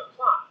show this on a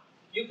plot,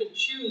 you can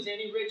choose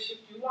any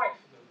redshift you like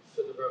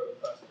for the vertical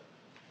cluster.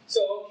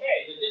 So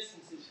okay, the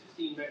distance is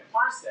 15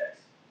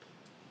 megaparsecs,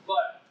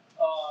 but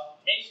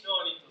H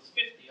naught equals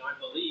 50, I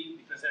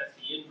believe, because that's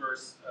the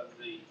inverse of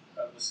the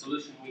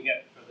solution we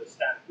get for the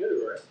static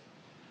universe.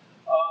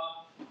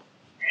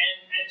 And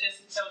it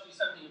just tells you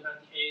something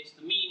about the age,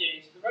 the mean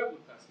age of the vertical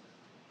cluster.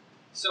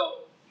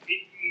 So,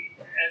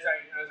 as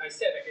I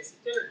said, I guess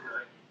at dinner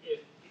tonight,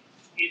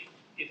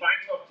 if I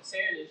talk to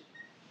Sandage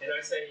and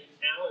I say,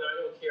 Alan, I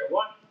don't care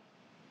what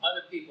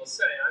other people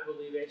say, I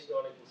believe H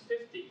naught equals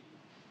 50,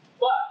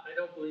 but I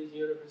don't believe the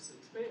universe is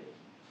expanding.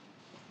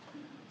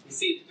 You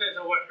see, it depends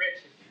on what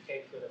redshift you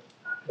take for the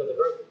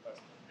vertical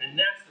cluster. And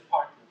that's the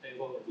part that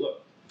they've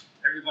overlooked.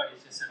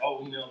 Everybody's just said,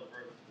 oh, we know the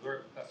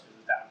vertical cluster is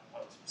 1,000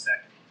 kilometers per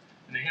second.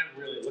 And they haven't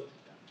really looked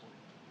at that point.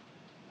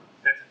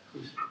 That's a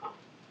crucial point.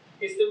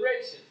 It's the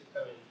redshifts that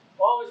come in.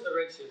 Always the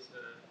redshifts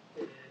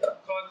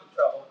that cause the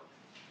trouble.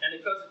 And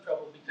it causes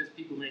trouble because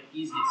people make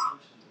easy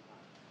assumptions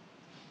about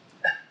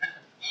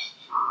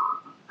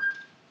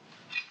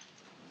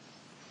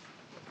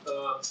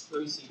it.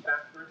 Let me see,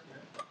 backwards here.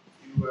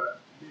 You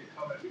made a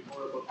comment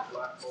before about the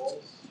black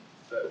holes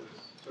that was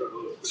sort of a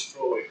little quick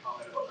throwaway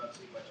comment about not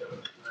seeing much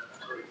evidence, and I'm not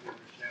sure if you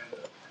understand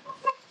that.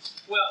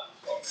 Well,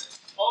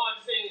 all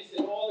I'm saying is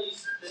that all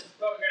this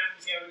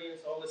photographic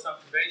evidence, all this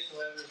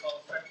observational evidence,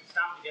 all the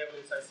spectroscopic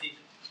evidence I see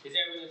is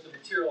evidence of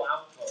material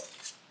outflow.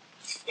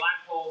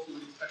 Black holes, you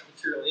would expect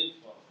material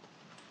inflow.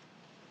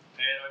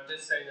 And I'm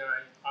just saying that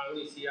I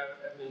only see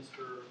evidence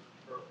for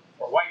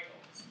white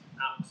holes,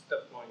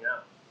 stuff going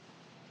out.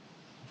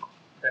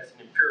 That's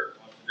an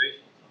empirical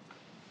observation.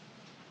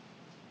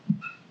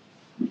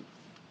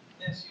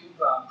 Yes, you've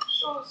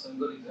shown us some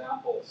good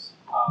examples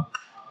of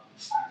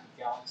active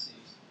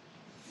galaxies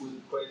with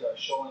the quasars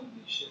showing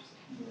the shifts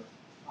that you were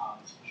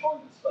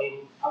showing us. But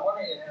I'm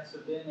wondering, has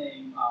there been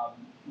a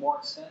more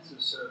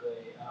extensive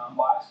survey, an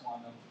unbiased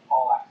one, of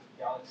all active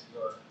galaxies,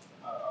 or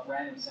a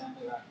random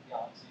sampling of active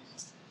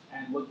galaxies,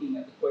 and looking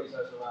at the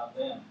quasars around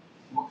them?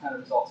 And what kind of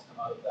results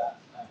come out of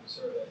that kind of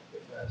survey,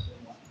 if there has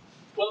been one?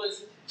 Well,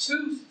 there's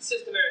two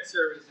systematic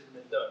surveys that have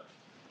been done.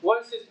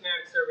 One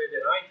systematic survey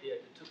that I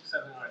did that took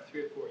something like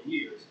 3 or 4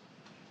 years,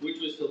 which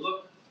was to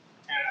look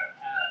at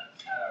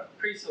a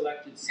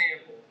pre-selected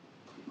sample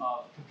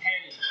of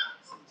companion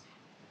galaxies.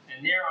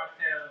 And there I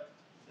found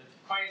that the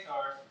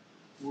quasars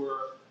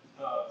were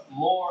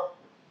more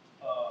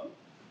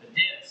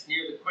dense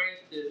near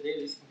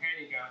these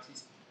companion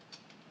galaxies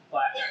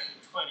by a factor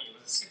of 20. It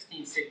was a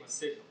 16 sigma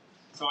signal.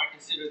 So I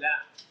consider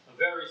that a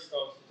very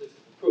strong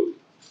statistical proof.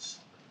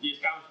 The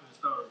establishment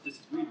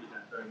disagreed with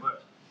that very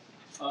much.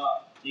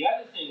 The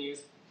other thing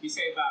is, you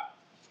say about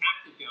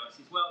active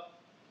galaxies. Well,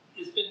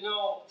 there's been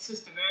no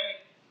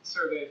systematic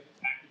survey of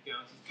active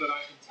galaxies, but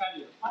I can tell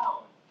you the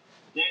following.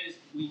 That is,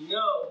 we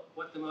know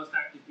what the most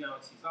active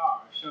galaxies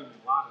are. I've shown you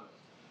a lot of them.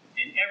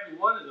 And every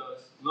one of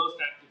those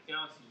most active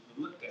galaxies we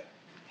looked at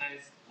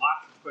has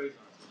lots of quasars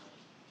in it.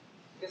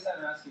 I guess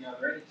I'm asking, are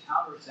there any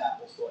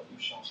counterexamples to what you've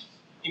shown us?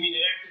 You mean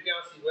an active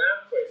galaxy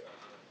without quasars?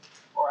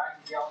 Or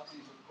active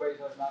galaxies with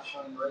quasars not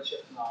showing the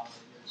redshift phenomenon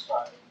that you're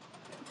describing?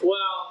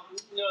 Well,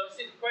 no,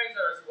 see, the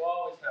quasars will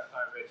always have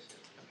high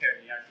redshift compared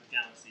to the active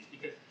galaxy,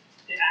 because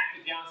the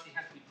active galaxy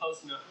has to be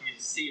close enough for you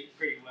to see it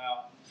pretty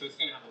well, so it's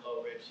going to have a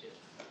low redshift.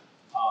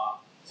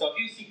 So if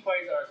you see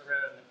quasars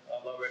around a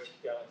low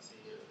redshift galaxy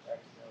or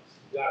active galaxy,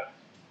 you got it.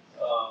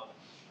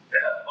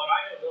 But I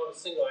don't know of a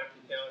single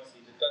active galaxy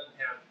that doesn't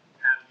have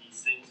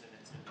these things in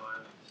its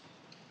environment.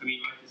 I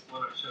mean, like this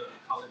one I showed in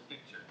a colored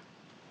picture.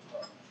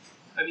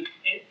 I mean,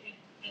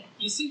 and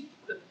you see,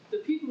 the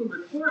people who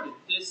recorded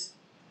these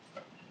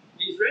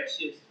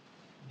redshifts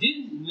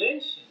didn't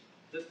mention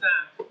the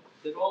fact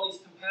that all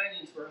these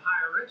companions were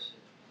higher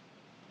redshift.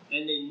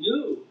 And they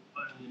knew,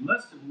 they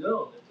must have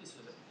known that this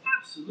was an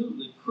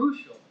absolutely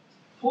crucial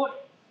point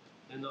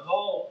in the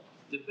whole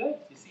debate,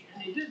 you see,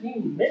 and they didn't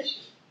even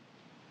mention it.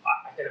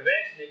 I can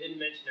imagine they didn't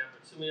mention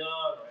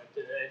Abertsumion, or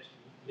they didn't mention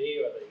me,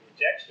 or the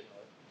ejection,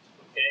 or,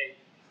 okay,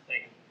 they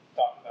can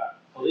talk about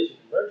collision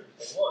and mergers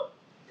they want.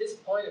 This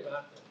point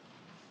about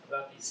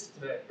these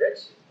systematic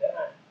redshifts,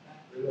 that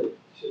really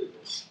should have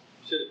been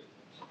mentioned.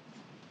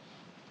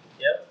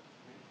 Yeah?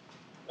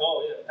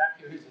 Oh, yeah, back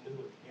here is a new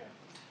one, yeah.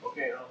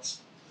 Okay, now,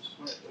 this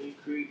point, when you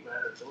create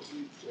matter, don't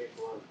you make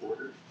a lot of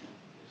orders?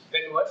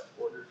 Make a what?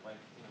 Orders, like,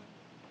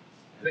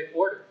 Make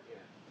order.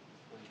 Yeah,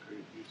 when you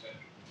create use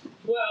entropy.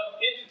 Well,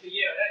 entropy,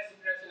 yeah,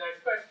 that's a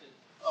nice question.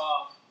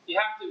 You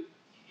have to,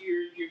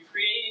 you're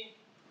creating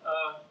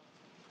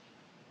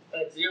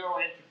at zero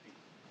entropy,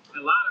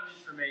 a lot of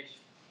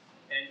information.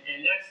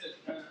 And that's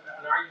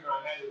an argument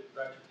I had with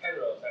Roger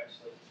Penrose,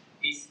 actually.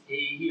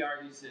 he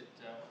argues that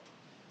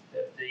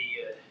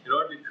in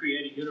order to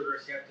create a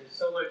universe, you have to have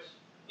so much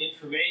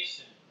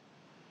information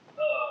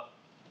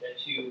that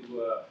you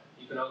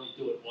can only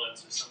do it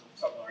once, or some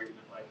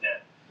argument like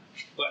that.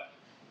 But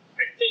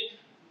I think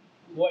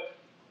what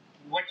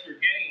you're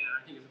getting at,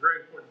 I think, is a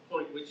very important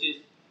point, which is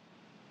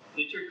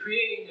that you're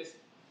creating this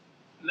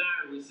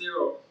matter with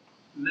zero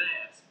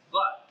mass,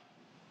 but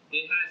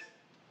it has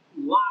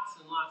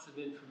lots and lots of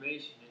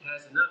information. It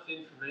has enough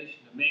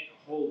information to make a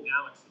whole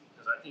galaxy,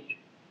 because I think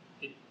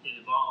it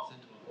evolves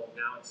into a whole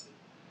galaxy.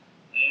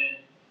 And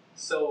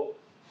so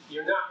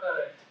you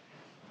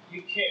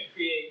can't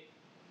create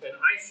an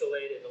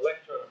isolated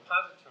electron or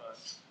positron.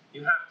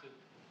 You have to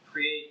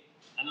create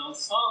an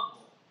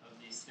ensemble of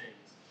these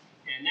things.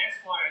 And that's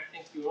why I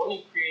think you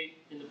only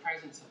create in the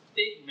presence of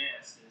big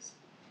masses,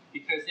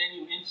 because then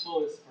you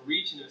influence a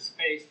region of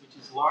space which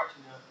is large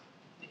enough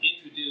to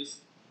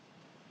introduce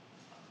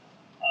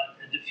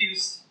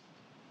diffuse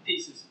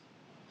pieces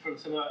from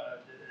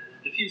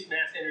diffuse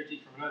mass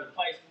energy from another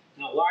place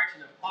in a large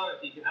enough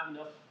quantity. You can have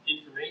enough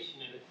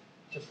information in it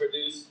to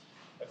produce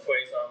a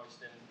quasar, which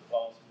then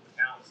evolves into a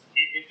galaxy,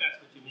 if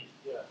that's what you mean.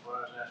 Yeah, what I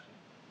was asking,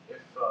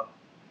 if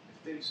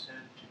things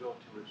tend to go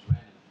towards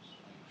randomness,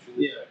 like should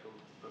the cycle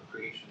of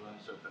creation run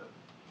itself out?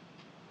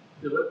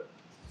 What?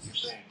 You're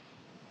saying,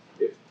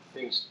 if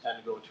things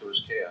tend to go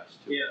towards chaos,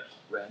 towards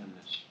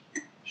randomness,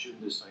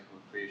 shouldn't this cycle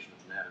of creation of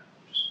matter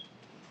just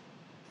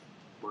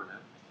burn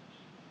out?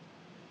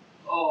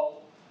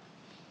 Oh,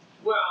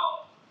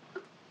 well,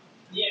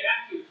 yeah,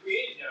 after you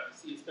create a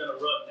galaxy, it's going to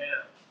run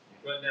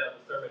down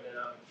the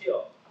thermodynamic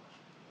field.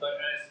 But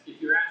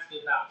if you're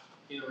asking about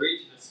in a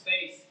region of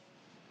space,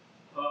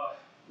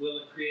 will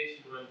the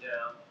creation run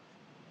down?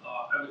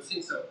 I would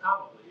think so,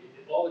 probably.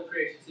 All the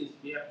creation seems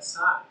to be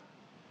episodic.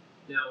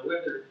 Now,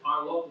 whether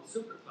our local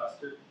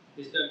supercluster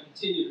is going to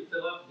continue to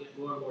fill up and get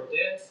more and more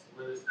dense,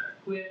 or whether it's going to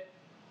quit,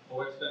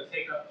 or it's going to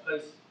take up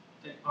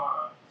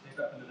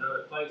in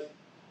another place,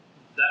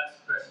 that's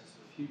questions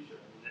for the future.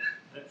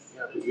 I mean,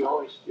 but you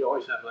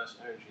always have less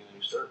energy than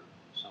you start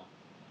with, so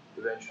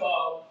eventually.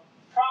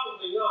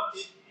 Probably not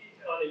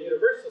on a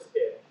universal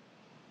scale.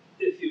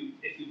 If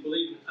you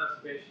believe in the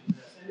conservation of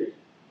mass energy,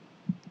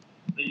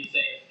 then you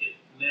say if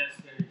mass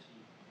energy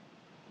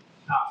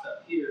pops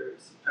up here,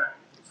 it's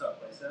subtracted from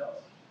someplace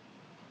else.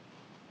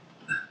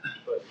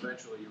 But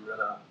eventually you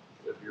run out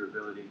of your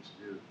ability to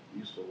do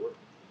useful work.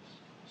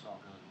 It's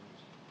all gone.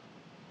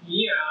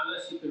 Yeah,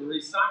 unless you can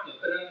recycle it.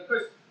 But of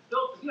course,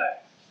 don't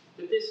forget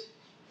that this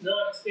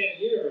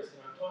non-expanding universe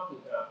that I'm talking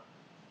about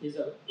is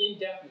of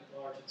indefinite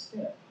large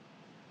extent.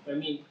 I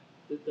mean,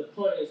 the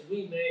point is,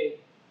 we may,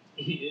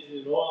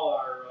 in all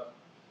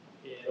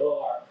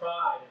our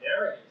pride and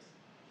arrogance,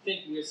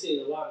 think we're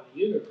seeing a lot of the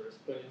universe,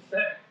 but in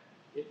fact,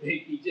 it may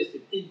be just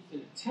an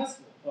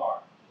infinitesimal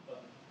part of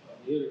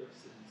the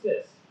universe that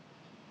exists.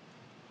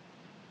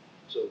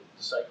 So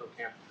the cycle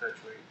can't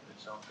perpetuate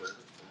itself forever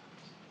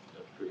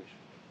of creation.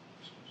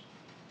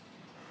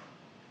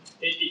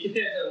 It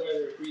depends on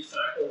whether it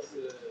recycles,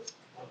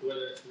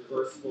 whether it's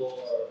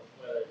reversible, or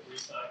whether it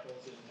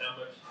recycles, and how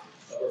much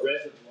of a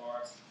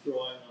reservoir it's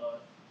drawing on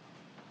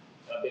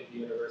how big the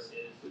universe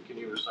is. But can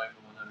you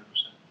recycle 100%?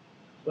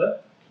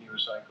 What? Can you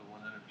recycle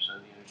 100%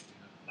 of the energy you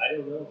have? I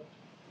don't know.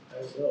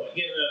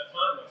 Given enough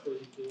time, I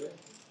suppose you can do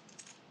anything.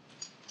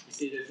 You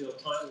see, there's no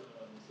time limit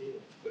on this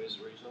either. But is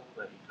it reasonable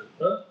that you could?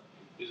 Huh?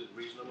 Is it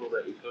reasonable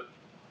that you could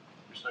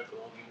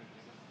recycle all the energy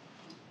again?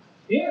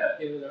 Yeah,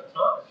 given enough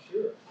time,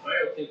 sure.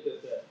 I don't think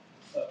that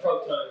the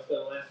proton is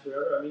going to last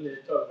forever. I mean, they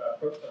talk about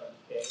proton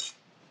decay.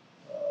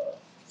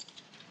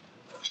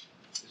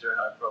 Is there a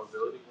high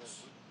probability?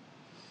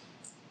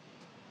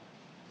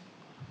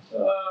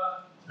 Yeah.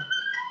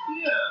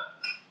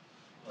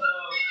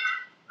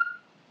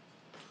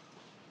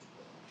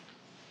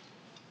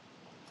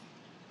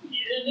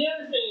 And the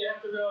other thing you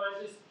have to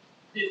realize is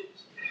that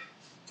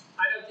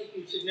I don't think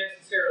you should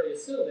necessarily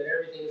assume that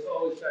everything has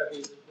always got to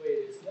be the way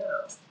it is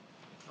now.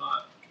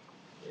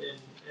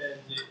 And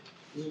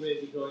we may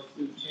be going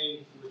through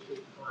changes which we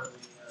can hardly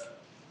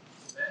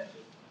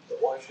imagine. But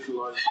why should a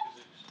lot of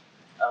physics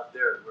out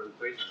there where the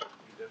quasars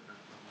be different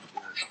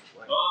from here?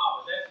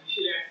 You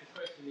should ask the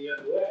question the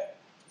other way.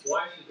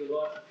 Why should the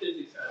laws of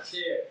physics out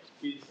there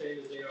be the same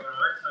as they are in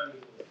our tiny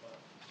little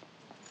planet?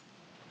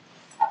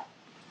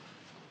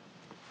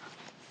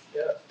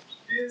 Yeah.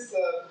 Is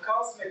the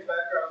cosmic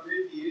background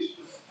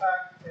radiation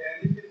fact,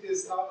 and if it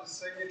is not a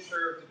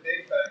signature of the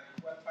Big Bang,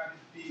 what might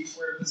it be?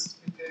 Where this is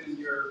contained in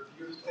your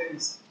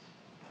things?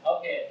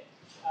 Okay.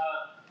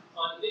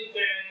 On the Big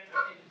Bang,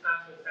 I think the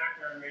cosmic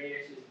background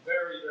radiation is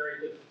very, very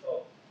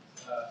difficult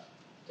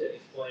to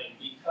explain,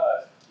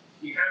 because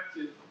you have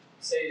to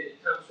say that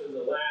it comes from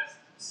the last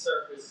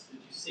surface that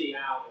you see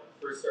out, or the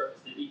first surface,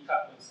 the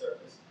decoupling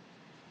surface.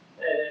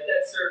 And at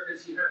that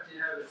surface, you have to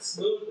have a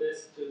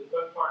smoothness to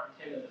 1 part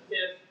in 10 to the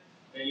 5th,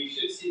 and you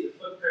should see the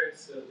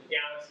footprints of the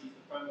galaxies,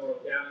 the primordial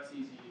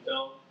galaxies, and you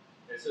don't.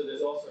 And so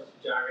there's all sorts of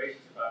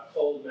gyrations about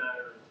cold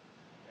matter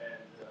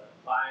and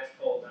biased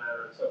cold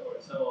matter and so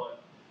forth and so on.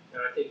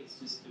 And I think it's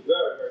just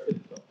very, very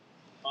difficult.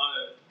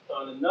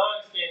 On a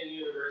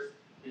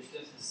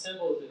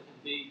simple as it can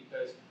be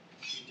because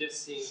you're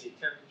just seeing the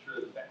temperature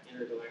of the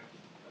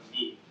intergalactic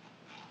medium.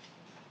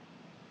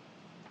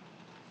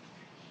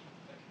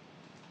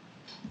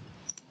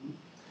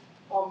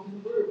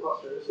 In the bigger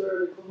cluster, is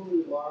there an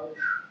equivalently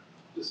large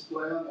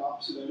display on the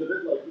opposite end of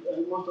it? Like,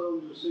 and one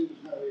time you were seeing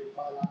kind of a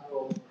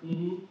bilateral.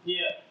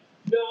 Yeah.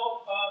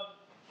 No,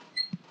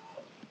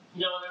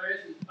 no, there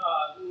isn't.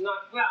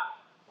 Not well.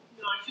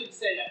 No, I shouldn't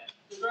say that.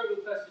 The Virgo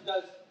cluster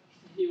does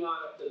continue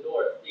on up the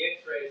north. The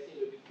X-rays seem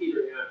to be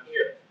petering out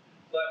here,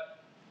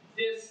 but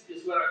this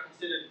is what I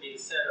consider to be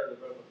the center of the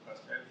Virgo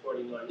cluster,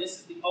 M49. This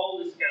is the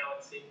oldest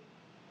galaxy.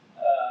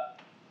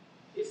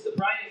 It's the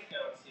brightest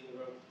galaxy in the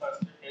Virgo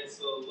cluster, and it's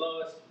the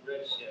lowest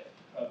redshift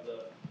of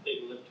the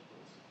big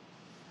ellipticals.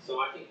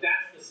 So I think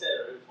that's the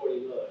center,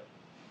 M49.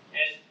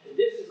 And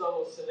this is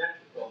almost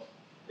symmetrical.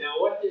 Now,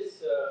 what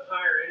this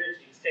higher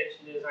energy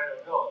extension is, I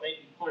don't know. It may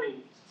be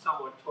pointing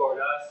somewhat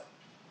toward us,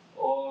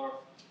 or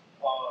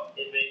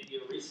it may be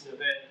a recent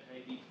event. It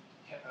may be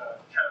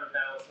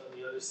counterbalanced on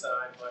the other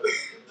side by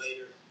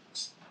later.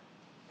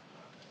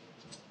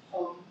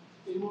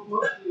 In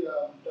most of the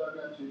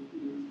diagrams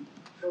you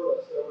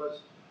showed us,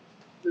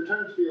 there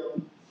tended to be a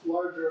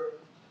larger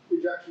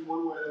ejection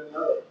one way than the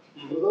other.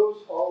 Were those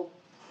all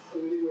in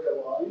any way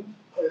aligned?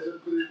 Could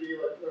it be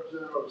like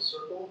representative of a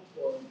circle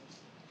or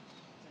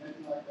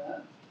anything like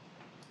that?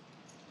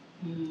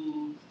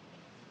 No.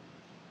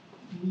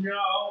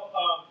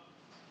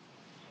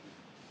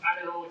 I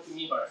don't know what you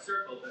mean by a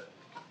circle, but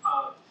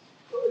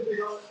if you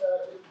don't,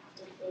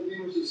 if the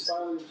image is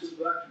spiraling in two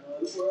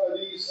directions, are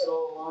these at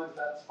all aligned with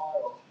that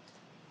spiral?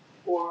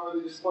 Or are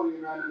they just pointing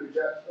in random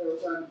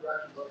directions,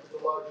 like the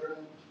larger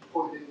end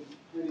pointing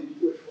any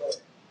which way?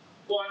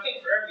 Well, I think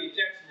for every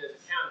ejection there's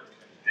a counter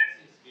ejection. That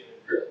seems to be an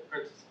empirical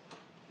principle.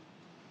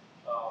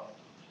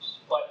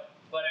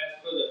 But as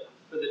for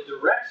the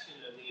direction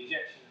of the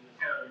ejection and the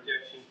counter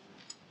ejection,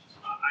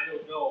 I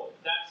don't know.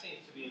 That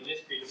seems to be a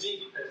mystery to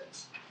me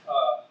because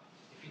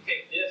if you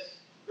take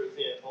this, for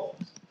example,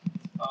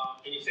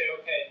 and you say,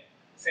 okay,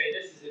 say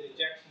this is an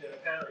ejection and a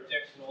counter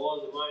ejection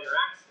along the minor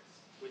axis,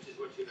 which is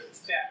what you would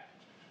expect.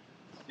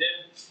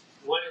 Then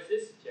what is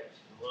this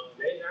ejection along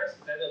the major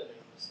axis? That doesn't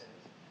make any sense.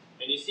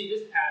 And you see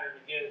this pattern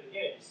again and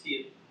again. You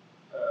see it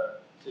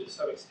to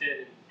some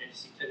extent in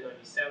NGC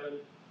 1097,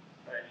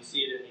 and you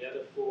see it in the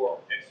other four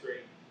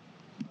X-ray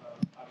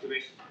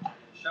observations I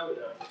didn't show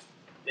now.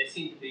 They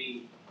seem to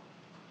be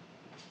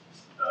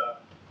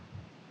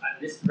in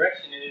this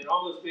direction, and it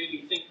almost made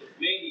me think that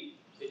maybe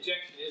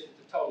ejection isn't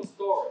the total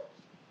story.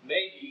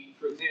 Maybe,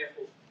 for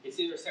example, it's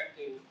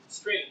intersecting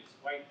strings,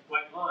 white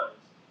lines,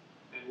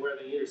 and where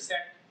they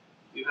intersect,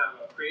 you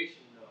have a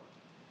creation node,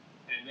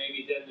 and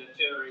maybe then that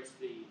generates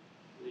the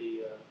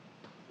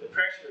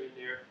pressure in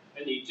there,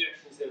 and the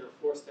ejections that are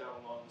forced down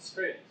along the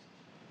strings.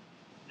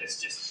 That's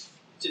just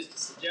a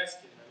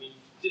suggestion. I mean,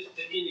 just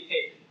to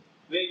indicate that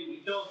maybe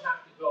we don't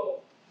have to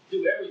go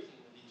do everything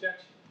with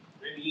ejection.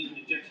 Maybe even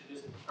ejection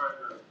isn't the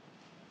primary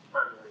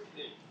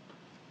thing.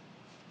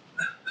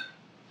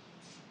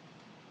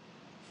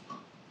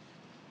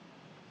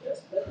 Yes,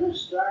 but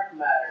this dark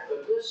matter,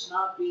 could this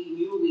not be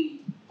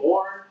newly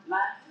born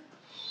matter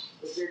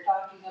that they're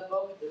talking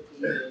about?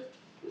 That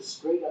this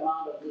great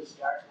amount of this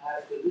dark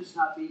matter, could this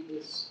not be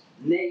this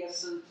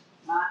nascent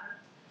matter?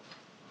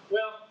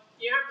 Well,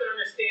 you have to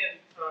understand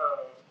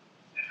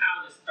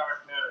how this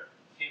dark matter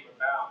came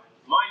about. And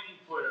my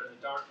viewpoint on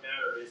the dark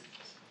matter is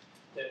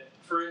that,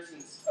 for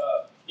instance,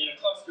 in a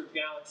cluster of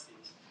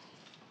galaxies,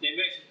 they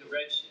measured the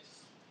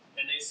redshifts,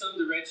 and they assumed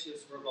the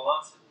redshifts were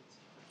velocities.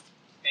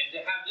 And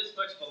to have this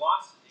much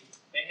velocity,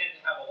 they had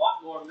to have a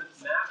lot more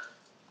matter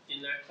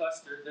in that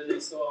cluster than they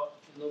saw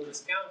in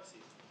luminous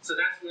galaxies. So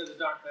that's where the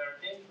dark matter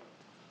came from.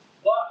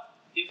 But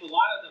if a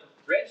lot of the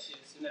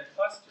redshifts in that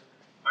cluster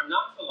are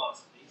not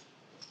velocities,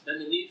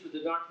 then the need for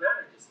the dark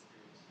matter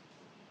disappears.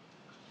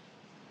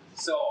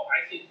 So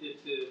I think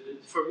that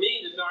for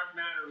me, the dark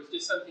matter was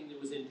just something that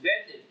was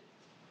invented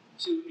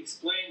to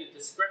explain the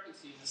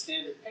discrepancy in the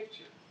standard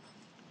picture.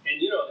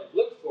 And you know, they've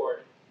looked for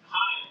it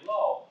high and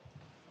low,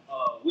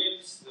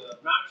 whips,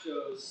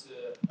 nachos,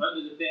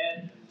 under the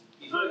bed, and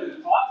behind the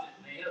closet,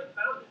 and they haven't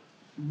found it.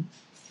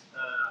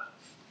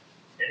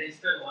 And they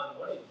spent a lot of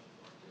money on it.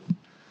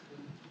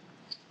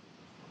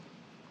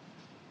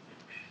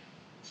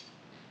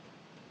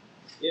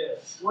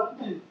 Yes. One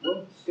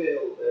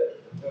scale,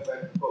 going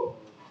back to the problem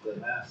of the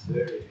mass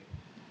varying,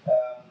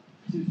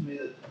 it seems to me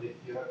that if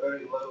you have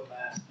very low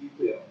mass nucleons,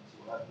 you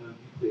will have no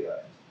nuclei.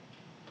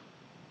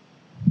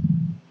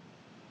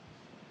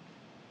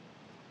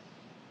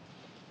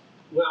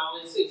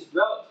 Well, it's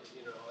relative,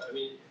 you know. I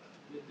mean,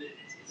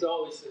 it's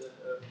always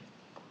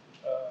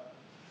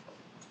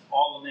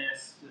all the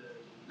mass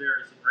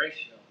varies in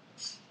ratio.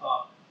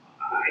 I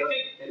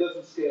think it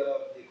doesn't scale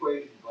out of the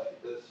equations like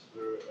it does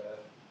for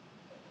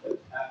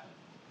atoms.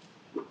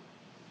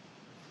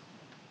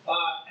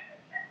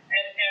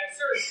 At a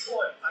certain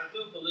point, I do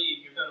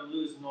believe you're going to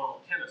lose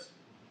normal chemistry.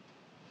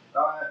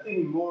 I'm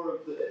thinking more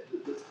of the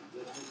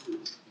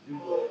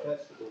presumably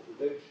testable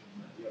prediction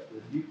that you have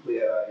the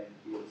nuclei in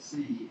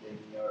see in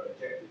your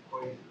ejected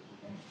quasars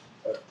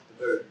a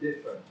very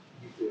different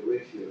nuclear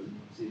ratio than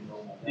you see in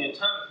normal matter. The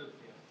atomic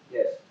nucleus.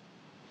 Yes.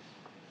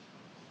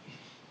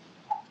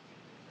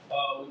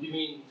 Would you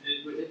mean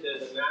would it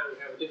the matter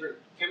would have a different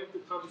chemical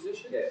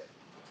composition? Yes.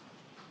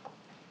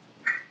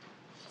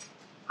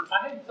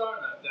 I hadn't thought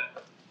about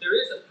that. There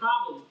is a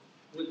problem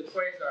with the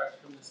quasars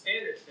from the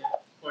standard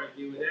point of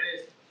view, and that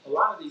is a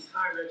lot of these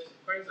high redshift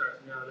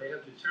quasars now, they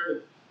have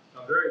determined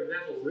are very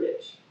metal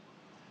rich.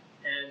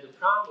 And the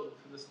problem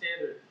from the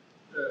standard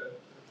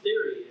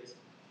theory is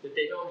that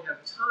they don't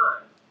have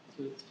time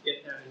to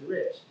get that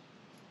enriched.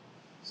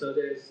 So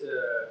there's,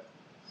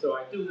 so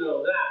I do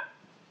know that.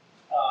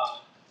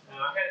 And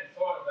I hadn't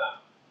thought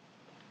about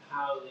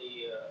how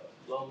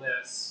the low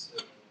mass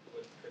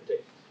would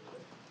predict.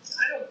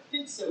 I don't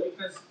think so,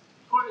 because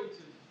according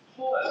to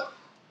Hoyle,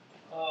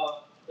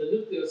 the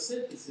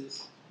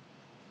nucleosynthesis,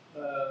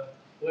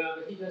 well,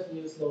 he doesn't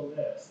use low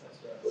mass, that's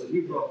right. Well, the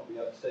neutron will be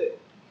unstable.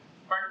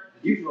 Pardon?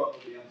 The neutron will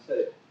be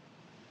unstable.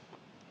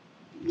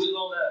 With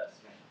low mass.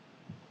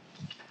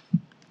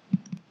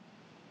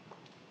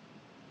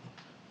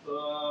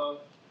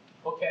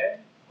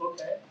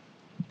 Okay.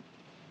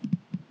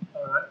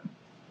 All right.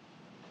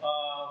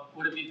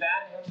 Would it be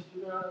bad to have the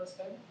neutron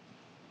unstable?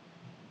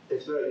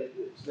 It's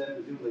then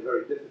presumably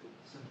very difficult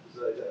to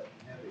synthesize that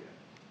from heavier.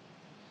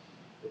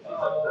 If you have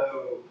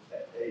no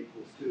A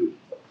equals 2.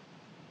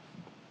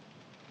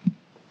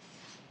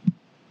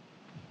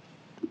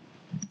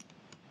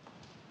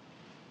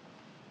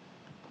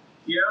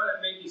 Yeah, that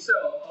may be so.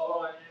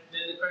 Although,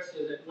 then the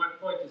question is, at what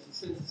point does the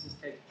synthesis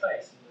take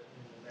place in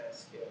the mass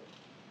scale?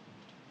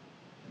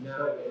 Now,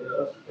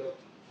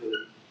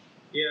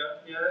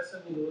 yeah, that's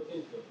something to look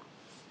into.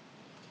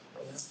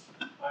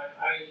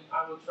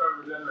 I will try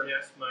to remember and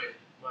ask my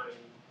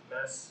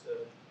mass,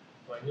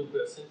 my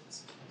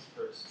nucleosynthesis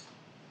first.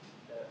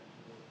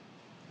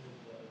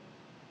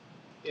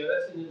 Yeah,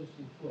 that's an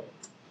interesting point.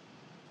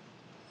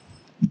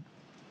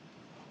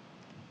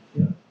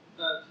 Yeah.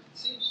 It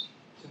seems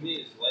to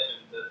me as a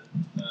layman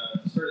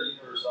that start a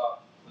universe off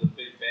with a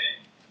big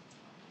bang,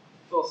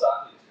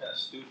 philosophically, it's kind of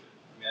stupid.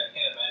 I mean, I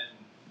can't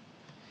imagine,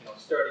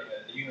 starting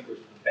a universe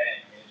with a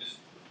bang. I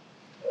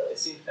mean, it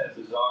seems kind of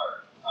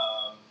bizarre.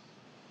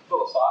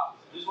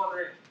 Philosophically, I'm just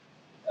wondering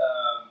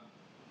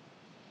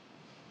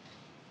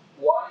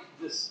why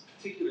this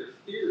particular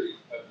theory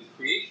of the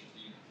creation of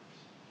the universe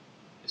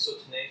is so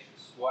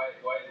tenacious. Why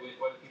do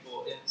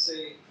people, and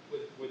say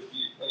when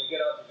you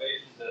get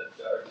observations that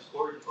are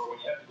discordant, or when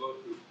you have to go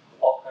through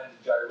all kinds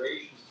of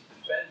gyrations to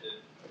defend it,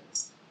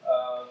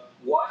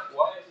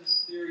 why is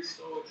this theory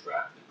so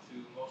attractive to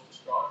most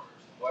astronomers?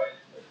 Why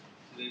do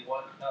they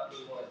not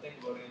really want to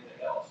think about anything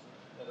else,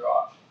 another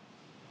option?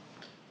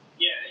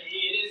 Yeah,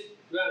 it is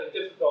rather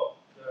difficult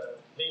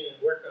being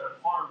working on a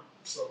farm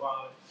for a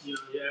while. You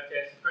have to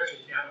ask the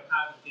question: if you have a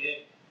cosmic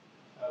egg,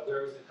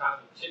 where was the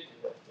cosmic chicken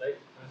that laid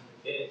the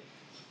cosmic egg?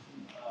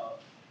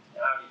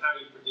 How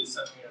do you produce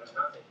something out of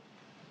nothing?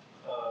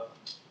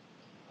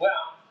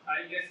 Well,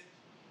 I guess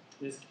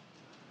there's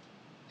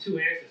two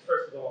answers.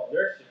 First of all,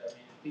 inertia. I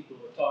mean, people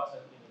who are taught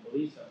something and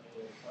believe something,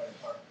 they find it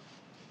hard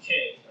to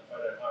change. I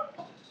find that hard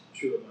to be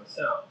true of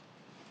myself.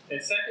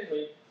 And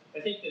secondly, I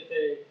think that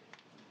the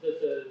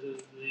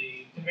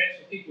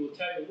conventional people will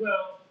tell you,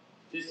 well,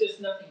 there's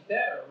just nothing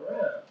better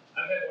around.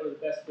 I've had one of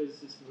the best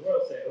physicists in the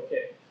world say,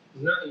 okay,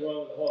 there's nothing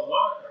wrong with the whole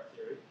Monarch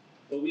theory,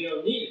 but we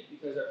don't need it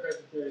because our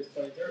present theory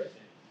explains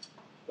everything.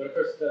 But of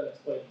course, it doesn't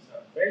explain these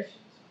observations.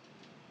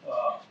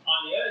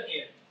 On the other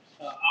hand,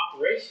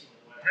 operationally,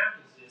 what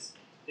happens is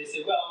they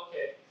say, well,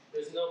 okay,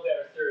 there's no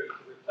better theory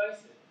to replace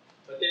it.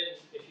 But then,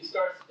 if you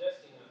start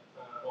suggesting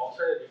an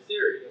alternative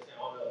theory, they'll say,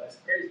 oh no, that's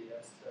crazy.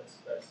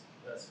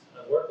 That's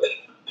unworkable.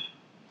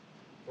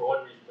 For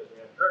one reason, because we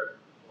haven't heard of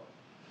it before.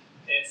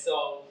 And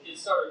so it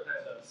sort of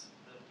has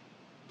a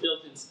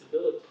built-in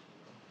stability.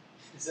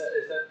 Is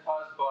that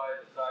caused by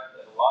the fact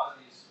that a lot of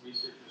these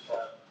researchers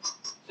have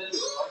essentially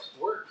their life's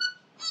work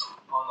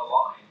on the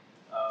line?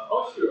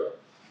 Oh, sure.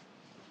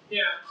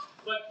 Yeah,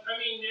 but I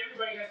mean,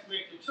 everybody has to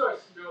make their choice.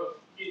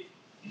 If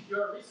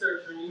you're a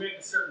researcher and you make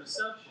a certain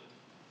assumption,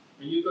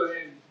 and you go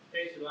ahead and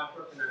base your life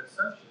work on that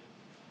assumption,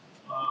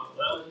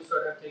 well, you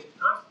sort of have to take the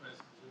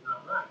consequences if it's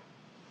not right.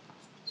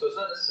 So it's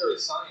not necessarily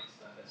science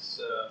then, it's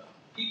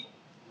people.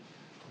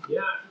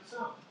 Yeah, I think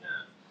so,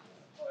 yeah.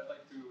 Well, I'd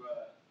like to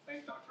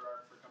thank Dr.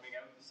 Arp for coming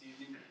out this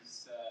evening.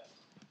 He's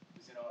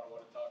in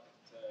Ottawa to talk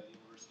at the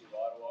University of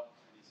Ottawa,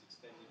 and he's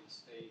extended his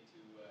stay to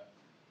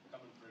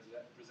come and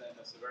present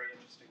us a very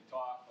interesting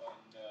talk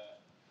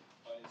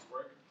on his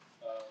work.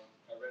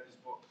 I read his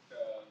book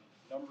a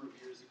number of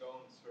years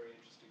ago, and it's very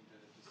interesting to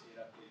see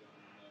an update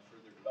on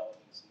further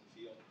developments in the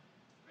field.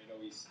 I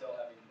know he still